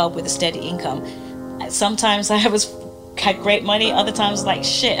job with a steady income. Sometimes I had great money, other times like,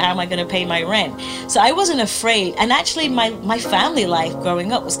 shit, how am I going to pay my rent? So I wasn't afraid. And actually my family life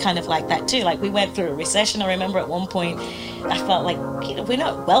growing up was kind of like that too. Like we went through a recession. I remember at one point I felt like, you know, we're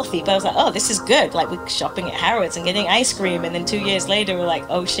not wealthy, but I was like, oh, this is good. Like we're shopping at Harrods and getting ice cream, and then 2 years later we're like,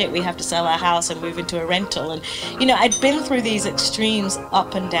 oh shit, we have to sell our house and move into a rental. And you know, I'd been through these extremes,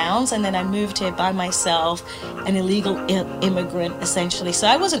 up and downs, and then I moved here by myself, an illegal immigrant essentially. So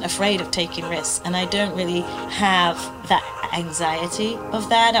I wasn't afraid of taking risks, and I don't really have that anxiety of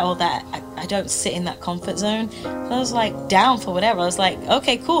that, or that I don't sit in that comfort zone. So I was like down for whatever. I was like,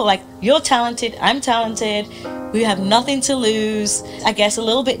 okay, cool, like you're talented, I'm talented, we have nothing to lose. I guess a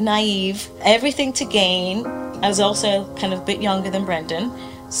little bit naive, everything to gain. I was also kind of a bit younger than Brendan.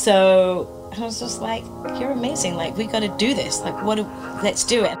 So I was just like, you're amazing. Like, we got to do this. Like, let's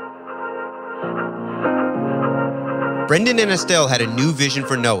do it. Brendan and Estelle had a new vision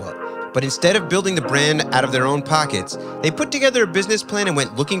for Noah, but instead of building the brand out of their own pockets, they put together a business plan and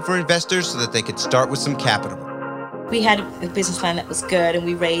went looking for investors so that they could start with some capital. We had a business plan that was good, and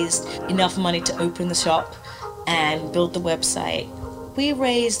we raised enough money to open the shop and build the website. We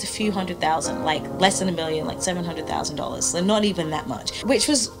raised a few $100,000, like less than $1 million, like $700,000, so not even that much, which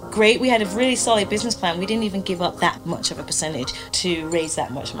was great. We had a really solid business plan. We didn't even give up that much of a percentage to raise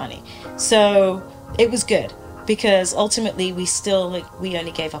that much money. So it was good. Because ultimately we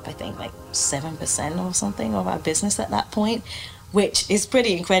only gave up, I think, like 7% or something of our business at that point, which is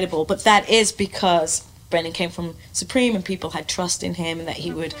pretty incredible. But that is because Brendan came from Supreme and people had trust in him and that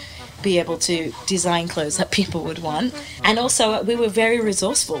he would be able to design clothes that people would want. And also we were very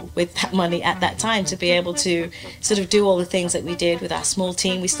resourceful with that money at that time to be able to sort of do all the things that we did with our small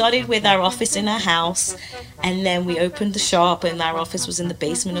team. We started with our office in our house, and then we opened the shop, and our office was in the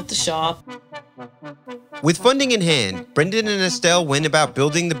basement of the shop. With funding in hand, Brendan and Estelle went about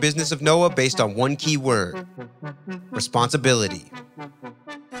building the business of Noah based on one key word: responsibility.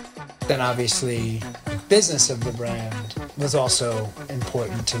 Then obviously the business of the brand was also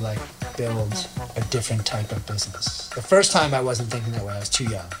important to like build a different type of business. The first time I wasn't thinking that way. I was too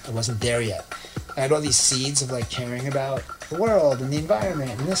young. I wasn't there yet. I had all these seeds of like caring about the world and the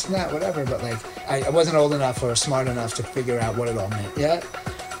environment and this and that, whatever, but like I wasn't old enough or smart enough to figure out what it all meant yet.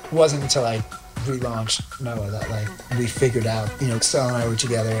 It wasn't until I relaunched Noah that like we figured out, Estelle and I were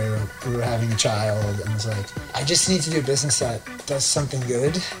together, we were having a child, and it was like, I just need to do a business that does something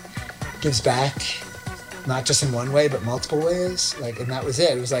good, gives back, not just in one way, but multiple ways. Like, and that was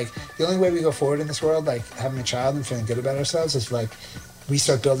it. It was like, the only way we go forward in this world, like having a child and feeling good about ourselves, is like, we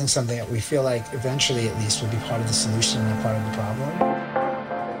start building something that we feel like eventually at least will be part of the solution and not part of the problem.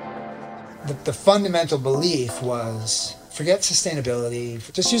 The fundamental belief was, forget sustainability,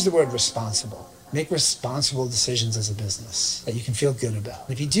 just use the word responsible. Make responsible decisions as a business that you can feel good about.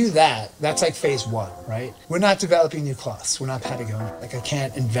 If you do that, that's like phase one, right? We're not developing new cloths. We're not Patagonia. Like, I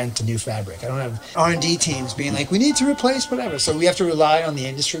can't invent a new fabric. I don't have R&D teams being like, we need to replace whatever. So we have to rely on the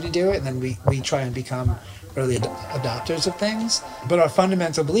industry to do it, and then we try and become early adopters of things. But our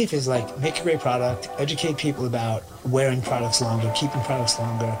fundamental belief is like, make a great product, educate people about wearing products longer, keeping products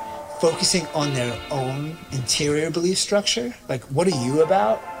longer, focusing on their own interior belief structure. Like, what are you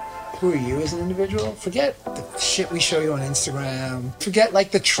about? Who are you as an individual? Forget the shit we show you on Instagram. Forget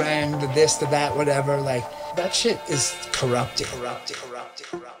like the trend, the this, the that, whatever. Like, that shit is corrupted.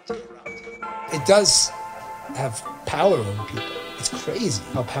 It does have power over people. It's crazy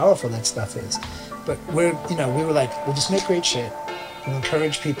how powerful that stuff is. But we were like, we'll just make great shit and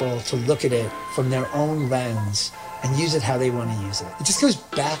encourage people to look at it from their own lens and use it how they want to use it. It just goes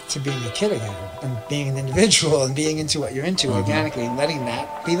back to being a kid again and being an individual and being into what you're into organically and letting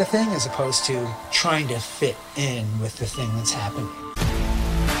that be the thing, as opposed to trying to fit in with the thing that's happening.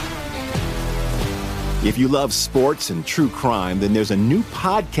 If you love sports and true crime, then there's a new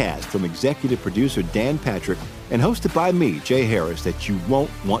podcast from executive producer Dan Patrick and hosted by me, Jay Harris, that you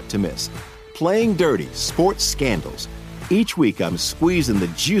won't want to miss. Playing Dirty: Sports Scandals. Each week, I'm squeezing the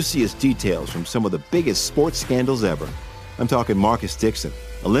juiciest details from some of the biggest sports scandals ever. I'm talking Marcus Dixon,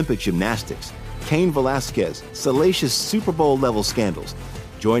 Olympic gymnastics, Cain Velasquez, salacious Super Bowl-level scandals.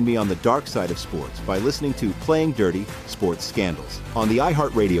 Join me on the dark side of sports by listening to Playing Dirty: Sports Scandals on the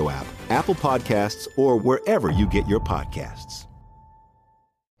iHeartRadio app, Apple Podcasts, or wherever you get your podcasts.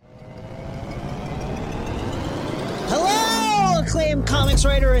 Hello, acclaimed comics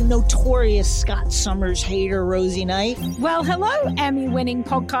writer and notorious Scott Summers hater, Rosie Knight. Well, hello, Emmy-winning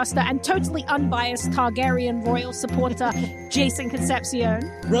podcaster and totally unbiased Targaryen royal supporter, Jason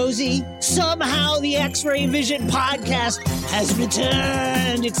Concepcion. Rosie, somehow the X-Ray Vision podcast has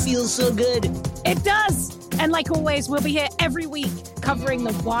returned. It feels so good. It does. And like always, we'll be here every week covering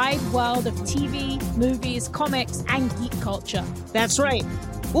the wide world of TV, movies, comics, and geek culture. That's right.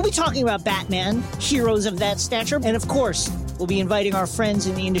 We'll be talking about Batman, heroes of that stature, and of course, we'll be inviting our friends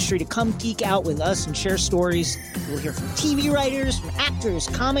in the industry to come geek out with us and share stories. We'll hear from TV writers, from actors,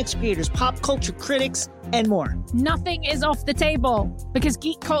 comics creators, pop culture critics, and more. Nothing is off the table, because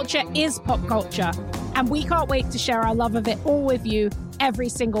geek culture is pop culture, and we can't wait to share our love of it all with you every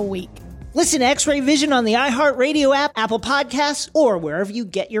single week. Listen to X-Ray Vision on the iHeartRadio app, Apple Podcasts, or wherever you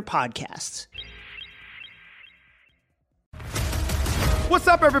get your podcasts. What's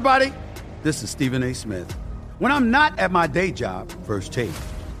up, everybody? This is Stephen A. Smith. When I'm not at my day job, First Take,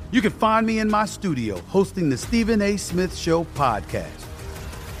 you can find me in my studio hosting the Stephen A. Smith Show podcast.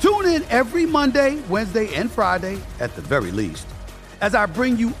 Tune in every Monday, Wednesday, and Friday, at the very least, as I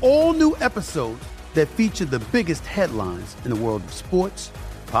bring you all new episodes that feature the biggest headlines in the world of sports,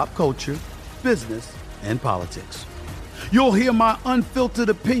 pop culture, business, and politics. You'll hear my unfiltered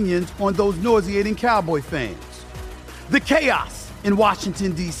opinions on those nauseating Cowboy fans, the chaos in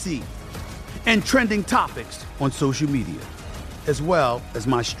Washington, D.C., and trending topics on social media, as well as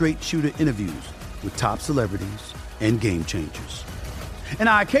my straight shooter interviews with top celebrities and game changers. And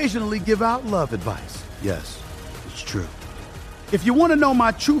I occasionally give out love advice. Yes, it's true. If you want to know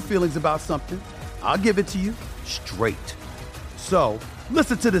my true feelings about something, I'll give it to you straight. So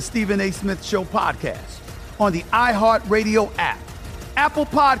listen to the Stephen A. Smith Show podcast on the iHeartRadio app, Apple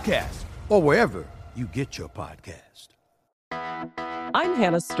Podcasts, or wherever you get your podcast. I'm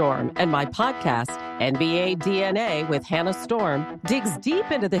Hannah Storm, and my podcast, NBA DNA with Hannah Storm, digs deep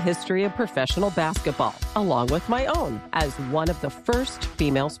into the history of professional basketball, along with my own, as one of the first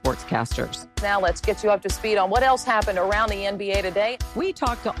female sportscasters. Now let's get you up to speed on what else happened around the NBA today. We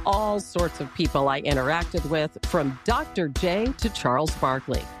talk to all sorts of people I interacted with, from Dr. J to Charles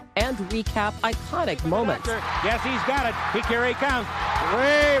Barkley, and recap iconic moments. Yes, he's got it. Here he comes.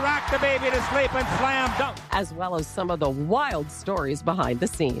 Way rock the baby to sleep and slam dunk. As well as some of the wild stories behind the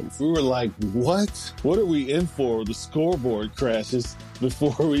scenes. We were like, what? What are we in for? The scoreboard crashes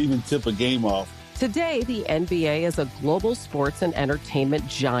before we even tip a game off. Today, the NBA is a global sports and entertainment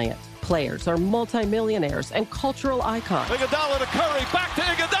giant. Players are multimillionaires and cultural icons. Iguodala to Curry, back to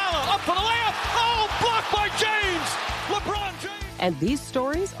Iguodala, up for the layup. Oh, blocked by James. LeBron James. And these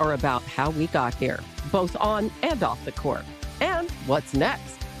stories are about how we got here, both on and off the court. And what's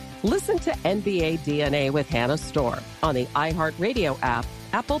next? Listen to NBA DNA with Hannah Storm on the iHeartRadio app,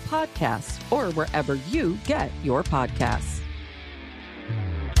 Apple Podcasts, or wherever you get your podcasts.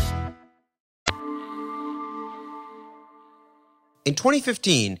 In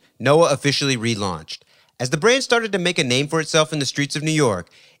 2015, Noah officially relaunched. As the brand started to make a name for itself in the streets of New York,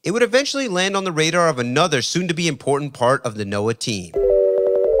 it would eventually land on the radar of another soon-to-be important part of the Noah team.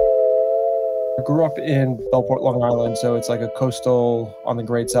 I grew up in Bellport, Long Island, so it's like a coastal on the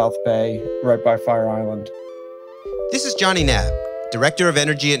Great South Bay, right by Fire Island. This is Johnny Knapp, Director of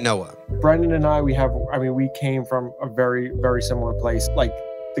Energy at Noah. Brendan and I, we came from a very, very similar place. Like,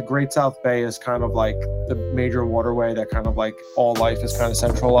 the Great South Bay is kind of like the major waterway that kind of like all life is kind of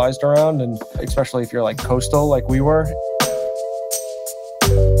centralized around, and especially if you're like coastal like we were.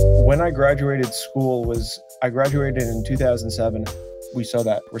 When I graduated school I graduated in 2007. We saw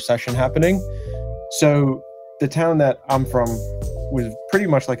that recession happening. So the town that I'm from was pretty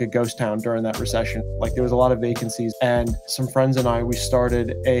much like a ghost town during that recession. Like, there was a lot of vacancies, and some friends and I, we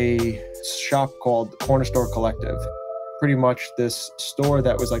started a shop called Corner Store Collective. Pretty much this store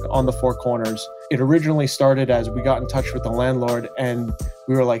that was like on the four corners. It originally started as we got in touch with the landlord, and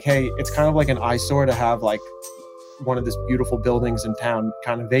we were like, hey, it's kind of like an eyesore to have like one of these beautiful buildings in town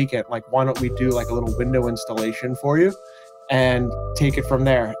kind of vacant. Like, why don't we do like a little window installation for you and take it from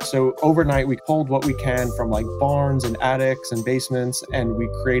there? So overnight we pulled what we can from like barns and attics and basements, and we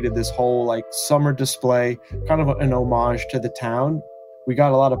created this whole like summer display, kind of an homage to the town. We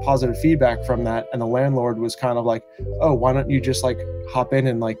got a lot of positive feedback from that, and the landlord was kind of like, oh, why don't you just like hop in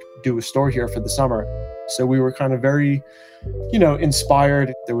and like do a store here for the summer? So we were kind of very,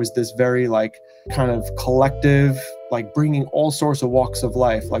 inspired. There was this very like kind of collective, like bringing all sorts of walks of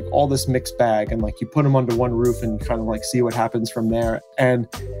life, like all this mixed bag, and like you put them under one roof and kind of like see what happens from there. And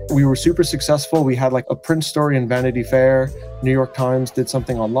we were super successful. We had like a print story in Vanity Fair. New York Times did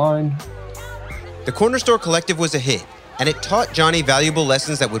something online. The Corner Store Collective was a hit, and it taught Johnny valuable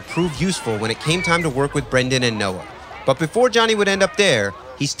lessons that would prove useful when it came time to work with Brendan and Noah. But before Johnny would end up there,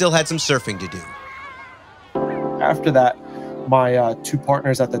 he still had some surfing to do. After that, my two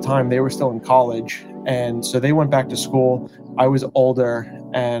partners at the time, they were still in college, and so they went back to school. I was older,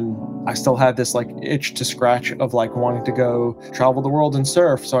 and I still had this like itch to scratch of like wanting to go travel the world and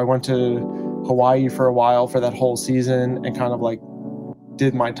surf. So I went to Hawaii for a while for that whole season and kind of like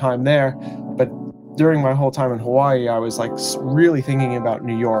did my time there. But during my whole time in Hawaii, I was like really thinking about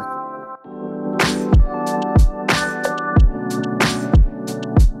New York.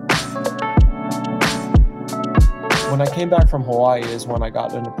 When I came back from Hawaii is when I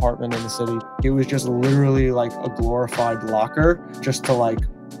got an apartment in the city. It was just literally like a glorified locker, just to like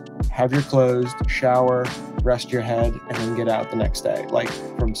have your clothes, shower, rest your head, and then get out the next day. Like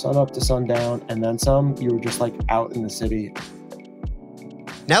from sun up to sundown and then some, you were just like out in the city.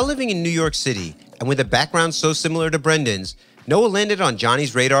 Now living in New York City, and with a background so similar to Brendan's, Noah landed on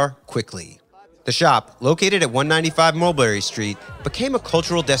Johnny's radar quickly. The shop, located at 195 Mulberry Street, became a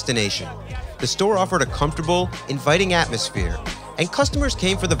cultural destination. The store offered a comfortable, inviting atmosphere, and customers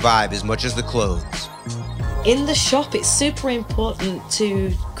came for the vibe as much as the clothes. In the shop, it's super important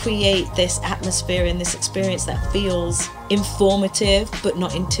to create this atmosphere and this experience that feels informative but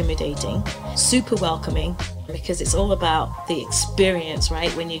not intimidating, super welcoming, because it's all about the experience, right,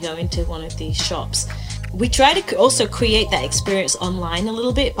 when you go into one of these shops. We try to also create that experience online a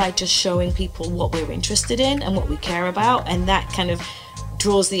little bit by just showing people what we're interested in and what we care about, and that kind of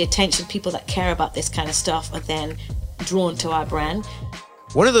draws the attention. People that care about this kind of stuff are then drawn to our brand.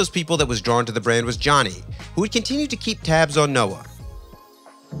 One of those people that was drawn to the brand was Johnny, who would continue to keep tabs on Noah.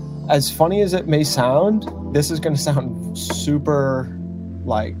 As funny as it may sound, this is going to sound super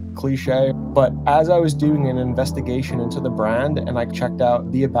cliche, but as I was doing an investigation into the brand and I checked out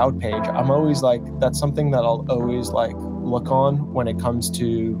the About page, I'm always that's something that I'll always look on when it comes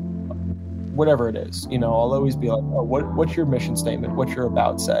to whatever it is. I'll always be like, oh, what's your mission statement? What's your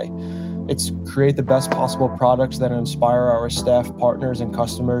About say? It's create the best possible products that inspire our staff, partners, and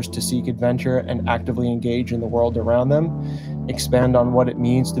customers to seek adventure and actively engage in the world around them. Expand on what it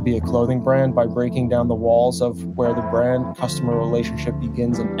means to be a clothing brand by breaking down the walls of where the brand-customer relationship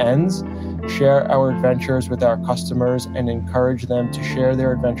begins and ends. Share our adventures with our customers and encourage them to share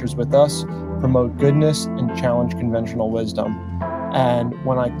their adventures with us. Promote goodness and challenge conventional wisdom. And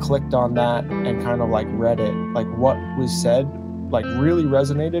when I clicked on that and kind of read it, what was said really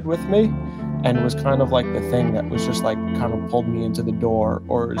resonated with me, and was kind of the thing that was just kind of pulled me into the door,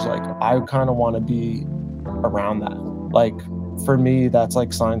 or was I kind of want to be around that. For me, that's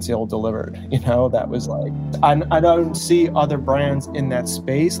signed, sealed, delivered. That was I don't see other brands in that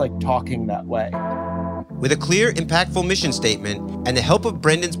space talking that way. With a clear, impactful mission statement and the help of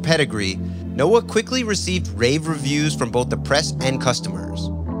Brendan's pedigree, Noah quickly received rave reviews from both the press and customers.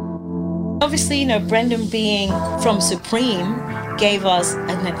 Obviously, Brendan being from Supreme gave us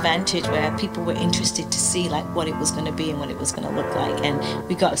an advantage where people were interested to see what it was going to be and what it was going to look like. And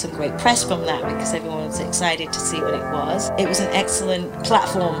we got some great press from that because everyone was excited to see what it was. It was an excellent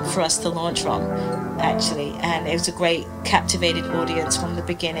platform for us to launch from, actually. And it was a great captivated audience from the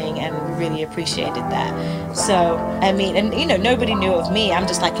beginning, and we really appreciated that. So, nobody knew of me. I'm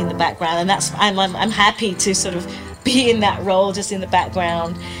just in the background, and I'm happy to sort of be in that role, just in the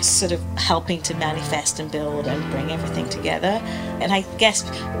background, sort of helping to manifest and build and bring everything together. And I guess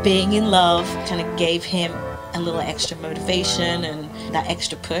being in love kind of gave him a little extra motivation and that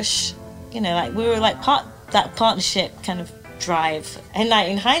extra push. We were that partnership kind of drive. And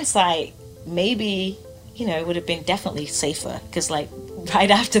in hindsight, maybe, it would have been definitely safer, because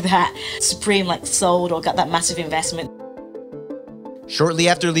right after that, Supreme sold or got that massive investment. Shortly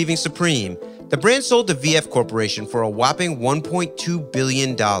after leaving Supreme, the brand sold to VF Corporation for a whopping $1.2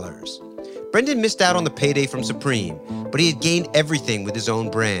 billion. Brendan missed out on the payday from Supreme, but he had gained everything with his own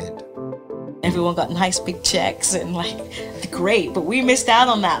brand. Everyone got nice big checks and great, but we missed out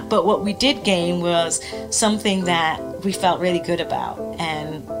on that. But what we did gain was something that we felt really good about.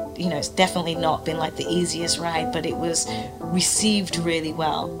 And, it's definitely not been the easiest ride, but it was received really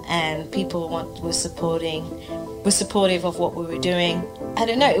well. And people were supportive of what we were doing. I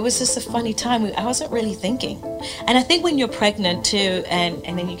don't know, it was just a funny time. I wasn't really thinking. And I think when you're pregnant too, and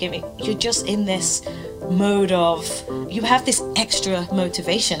then you're just in this mode of, you have this extra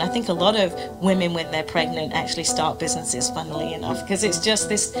motivation. I think a lot of women when they're pregnant actually start businesses, funnily enough, because it's just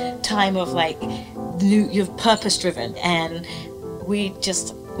this time of you're purpose driven, and we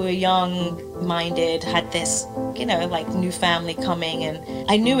were young minded, had this, new family coming,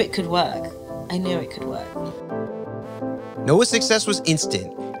 and I knew it could work. Noah's success was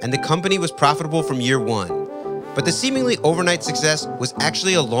instant, and the company was profitable from year one. But the seemingly overnight success was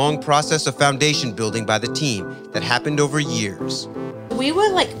actually a long process of foundation building by the team that happened over years. We were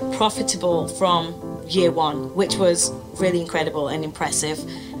profitable from year one, which was really incredible and impressive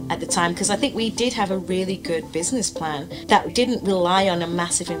at the time, because I think we did have a really good business plan that didn't rely on a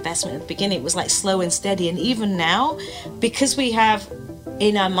massive investment at the beginning. It was slow and steady. And even now, because we have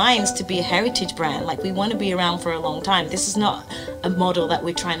in our minds to be a heritage brand, we want to be around for a long time. This is not a model that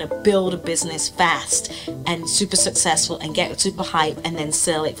we're trying to build a business fast and super successful and get super hype and then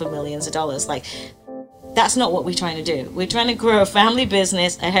sell it for millions of dollars. That's not what we're trying to do. We're trying to grow a family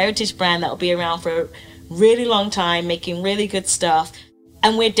business, a heritage brand that will be around for a really long time, making really good stuff.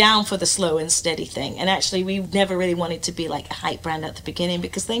 And we're down for the slow and steady thing. And actually, we never really wanted to be a hype brand at the beginning,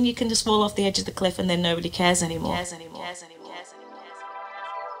 because then you can just fall off the edge of the cliff and then nobody cares anymore.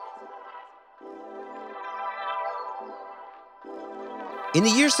 In the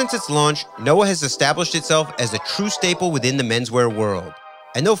years since its launch, Noah has established itself as a true staple within the menswear world.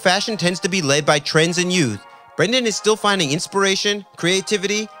 And though fashion tends to be led by trends and youth, Brendan is still finding inspiration,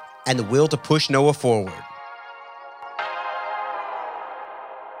 creativity, and the will to push Noah forward.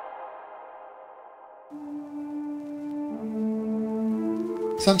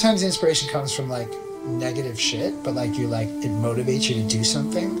 sometimes inspiration comes from like negative shit, but like you like, it motivates you to do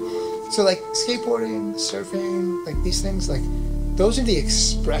something. So like skateboarding, surfing, like these things, like those are the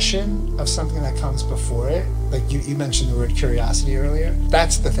expression of something that comes before it. Like you mentioned the word curiosity earlier.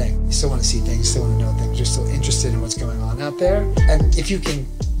 That's the thing. You still want to see things, you still want to know things, you're still interested in what's going on out there. And if you can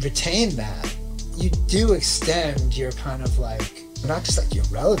retain that, you do extend your kind of like, not just like your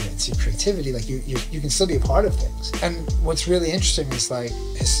relevance, your creativity, like you can still be a part of things. And what's really interesting is like,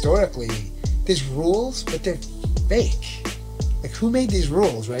 historically, there's rules, but they're fake. Like who made these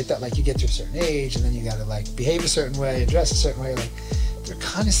rules, right? That like you get to a certain age and then you gotta like behave a certain way, dress a certain way, like they're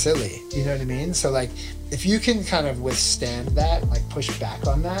kind of silly, you know what I mean? So like, if you can kind of withstand that, like push back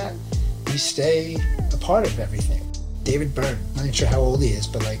on that, you stay a part of everything. David Byrne, I'm not even sure how old he is,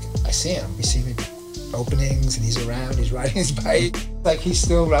 but like I see him. We see him in openings and he's around, he's riding his bike. Like he's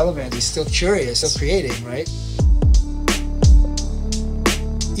still relevant, he's still curious, still creating, right?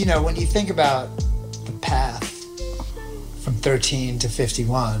 You know, when you think about the path from 13 to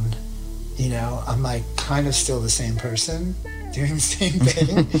 51, you know, I'm like kind of still the same person doing the same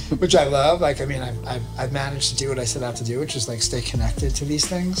thing, which I love. Like, I mean, I've managed to do what I set out to do, which is like stay connected to these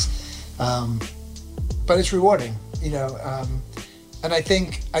things. But it's rewarding, you know. And I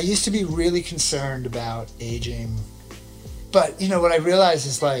think I used to be really concerned about aging. But, you know, what I realized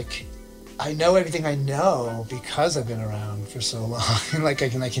is like, I know everything I know because I've been around for so long. Like I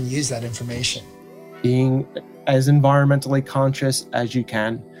can use that information. Being as environmentally conscious as you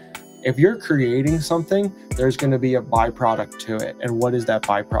can. If you're creating something, there's going to be a byproduct to it. And what is that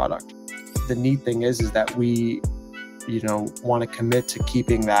byproduct? The neat thing is that we, you know, want to commit to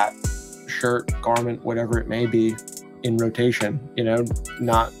keeping that shirt, garment, whatever it may be, in rotation, you know,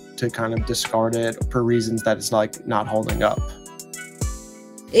 not to kind of discard it for reasons that it's like not holding up.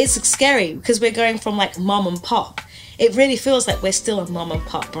 It's scary because we're going from like mom and pop. It really feels like we're still a mom and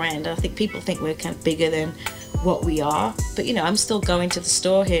pop brand. I think people think we're kind of bigger than what we are, but you know, I'm still going to the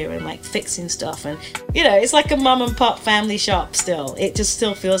store here and like fixing stuff, and you know, it's like a mom and pop family shop still. It just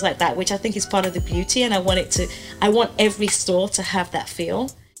still feels like that, which I think is part of the beauty, and I want every store to have that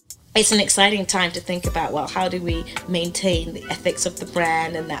feel. It's an exciting time to think about, well, how do we maintain the ethics of the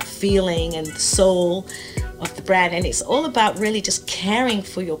brand and that feeling and the soul of the brand? And it's all about really just caring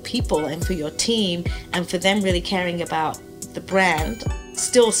for your people and for your team, and for them really caring about the brand,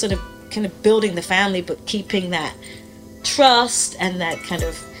 still sort of kind of building the family, but keeping that trust and that kind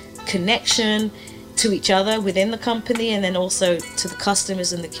of connection to each other within the company, and then also to the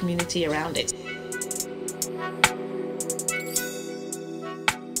customers and the community around it.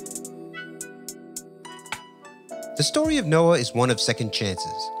 The story of Noah is one of second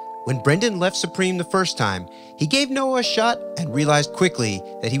chances. When Brendan left Supreme the first time, he gave Noah a shot and realized quickly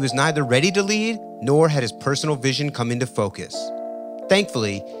that he was neither ready to lead nor had his personal vision come into focus.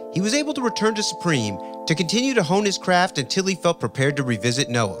 Thankfully, he was able to return to Supreme to continue to hone his craft until he felt prepared to revisit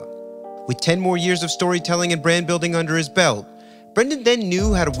Noah. With 10 more years of storytelling and brand building under his belt, Brendan then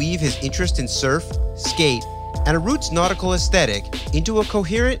knew how to weave his interest in surf, skate, and a roots nautical aesthetic into a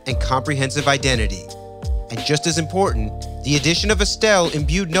coherent and comprehensive identity. And just as important, the addition of Estelle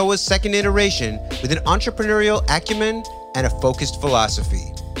imbued Noah's second iteration with an entrepreneurial acumen and a focused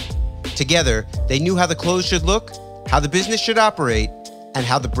philosophy. Together, they knew how the clothes should look, how the business should operate, and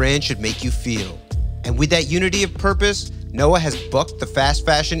how the brand should make you feel. And with that unity of purpose, Noah has bucked the fast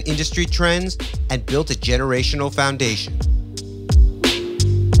fashion industry trends and built a generational foundation.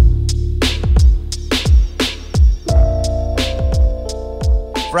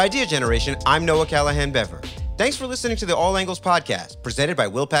 For Idea Generation, I'm Noah Callahan Bever. Thanks for listening to the All Angles podcast, presented by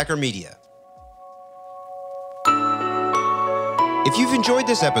Will Packer Media. If you've enjoyed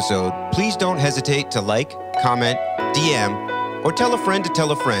this episode, please don't hesitate to like, comment, DM, or tell a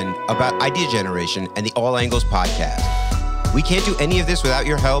friend about Idea Generation and the All Angles podcast. We can't do any of this without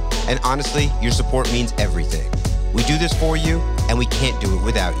your help, and honestly, your support means everything. We do this for you, and we can't do it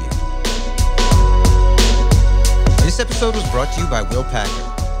without you. This episode was brought to you by Will Packer.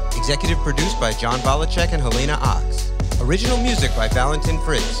 Executive produced by John Volacek and Helena Ox. Original music by Valentin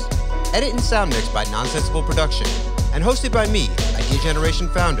Fritz. Edit and sound mix by Nonsensible Production. And hosted by me, Idea Generation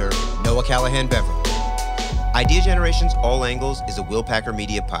founder, Noah Callahan Bever. Idea Generation's All Angles is a Will Packer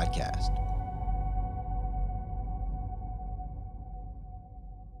Media podcast.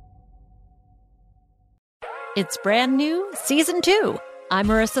 It's brand new, season 2. I'm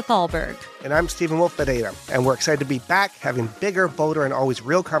Marissa Thalberg. And I'm Stephen Wolf Bedeta, and we're excited to be back having bigger, bolder, and always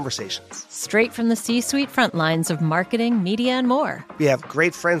real conversations. Straight from the C-suite front lines of marketing, media, and more. We have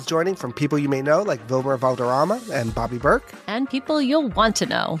great friends joining from people you may know, like Vilmer Valderrama and Bobby Burke. And people you'll want to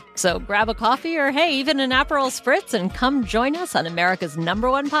know. So grab a coffee or, hey, even an Aperol Spritz and come join us on America's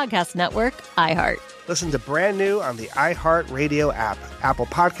 #1 podcast network, iHeart. Listen to Brand New on the iHeart Radio app, Apple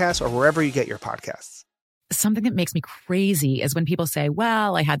Podcasts, or wherever you get your podcasts. Something that makes me crazy is when people say,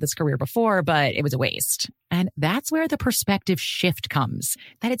 well, I had this career before, but it was a waste. And that's where the perspective shift comes,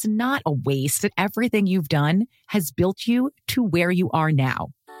 that it's not a waste, that everything you've done has built you to where you are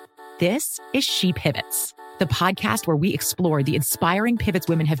now. This is She Pivots, the podcast where we explore the inspiring pivots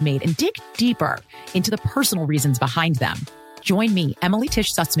women have made and dig deeper into the personal reasons behind them. Join me, Emily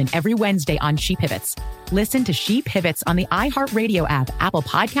Tish Sussman, every Wednesday on She Pivots. Listen to She Pivots on the iHeartRadio app, Apple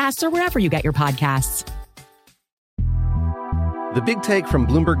Podcasts, or wherever you get your podcasts. The Big Take from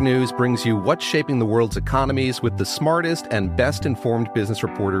Bloomberg News brings you what's shaping the world's economies with the smartest and best-informed business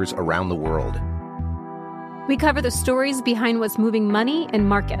reporters around the world. We cover the stories behind what's moving money and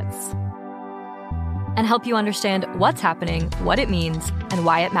markets. And help you understand what's happening, what it means, and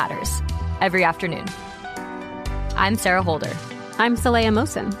why it matters. Every afternoon. I'm Sarah Holder. I'm Saleha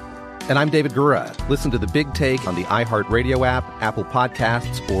Mohsen. And I'm David Gura. Listen to The Big Take on the iHeartRadio app, Apple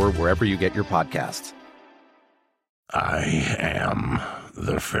Podcasts, or wherever you get your podcasts. I am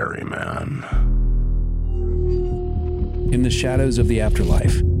the ferryman. In the shadows of the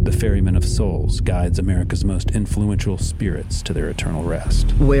afterlife, the ferryman of souls guides America's most influential spirits to their eternal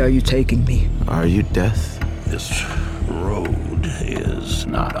rest. Where are you taking me? Are you death? This road is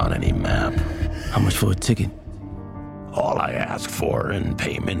not on any map. How much for a ticket? All I ask for in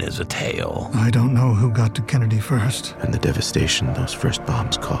payment is a tale. I don't know who got to Kennedy first. And the devastation those first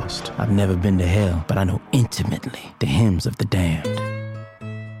bombs caused. I've never been to hell, but I know intimately the hymns of the damned.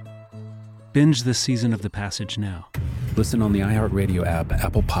 Binge this season of The Passage now. Listen on the iHeartRadio app,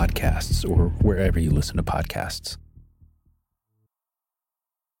 Apple Podcasts, or wherever you listen to podcasts.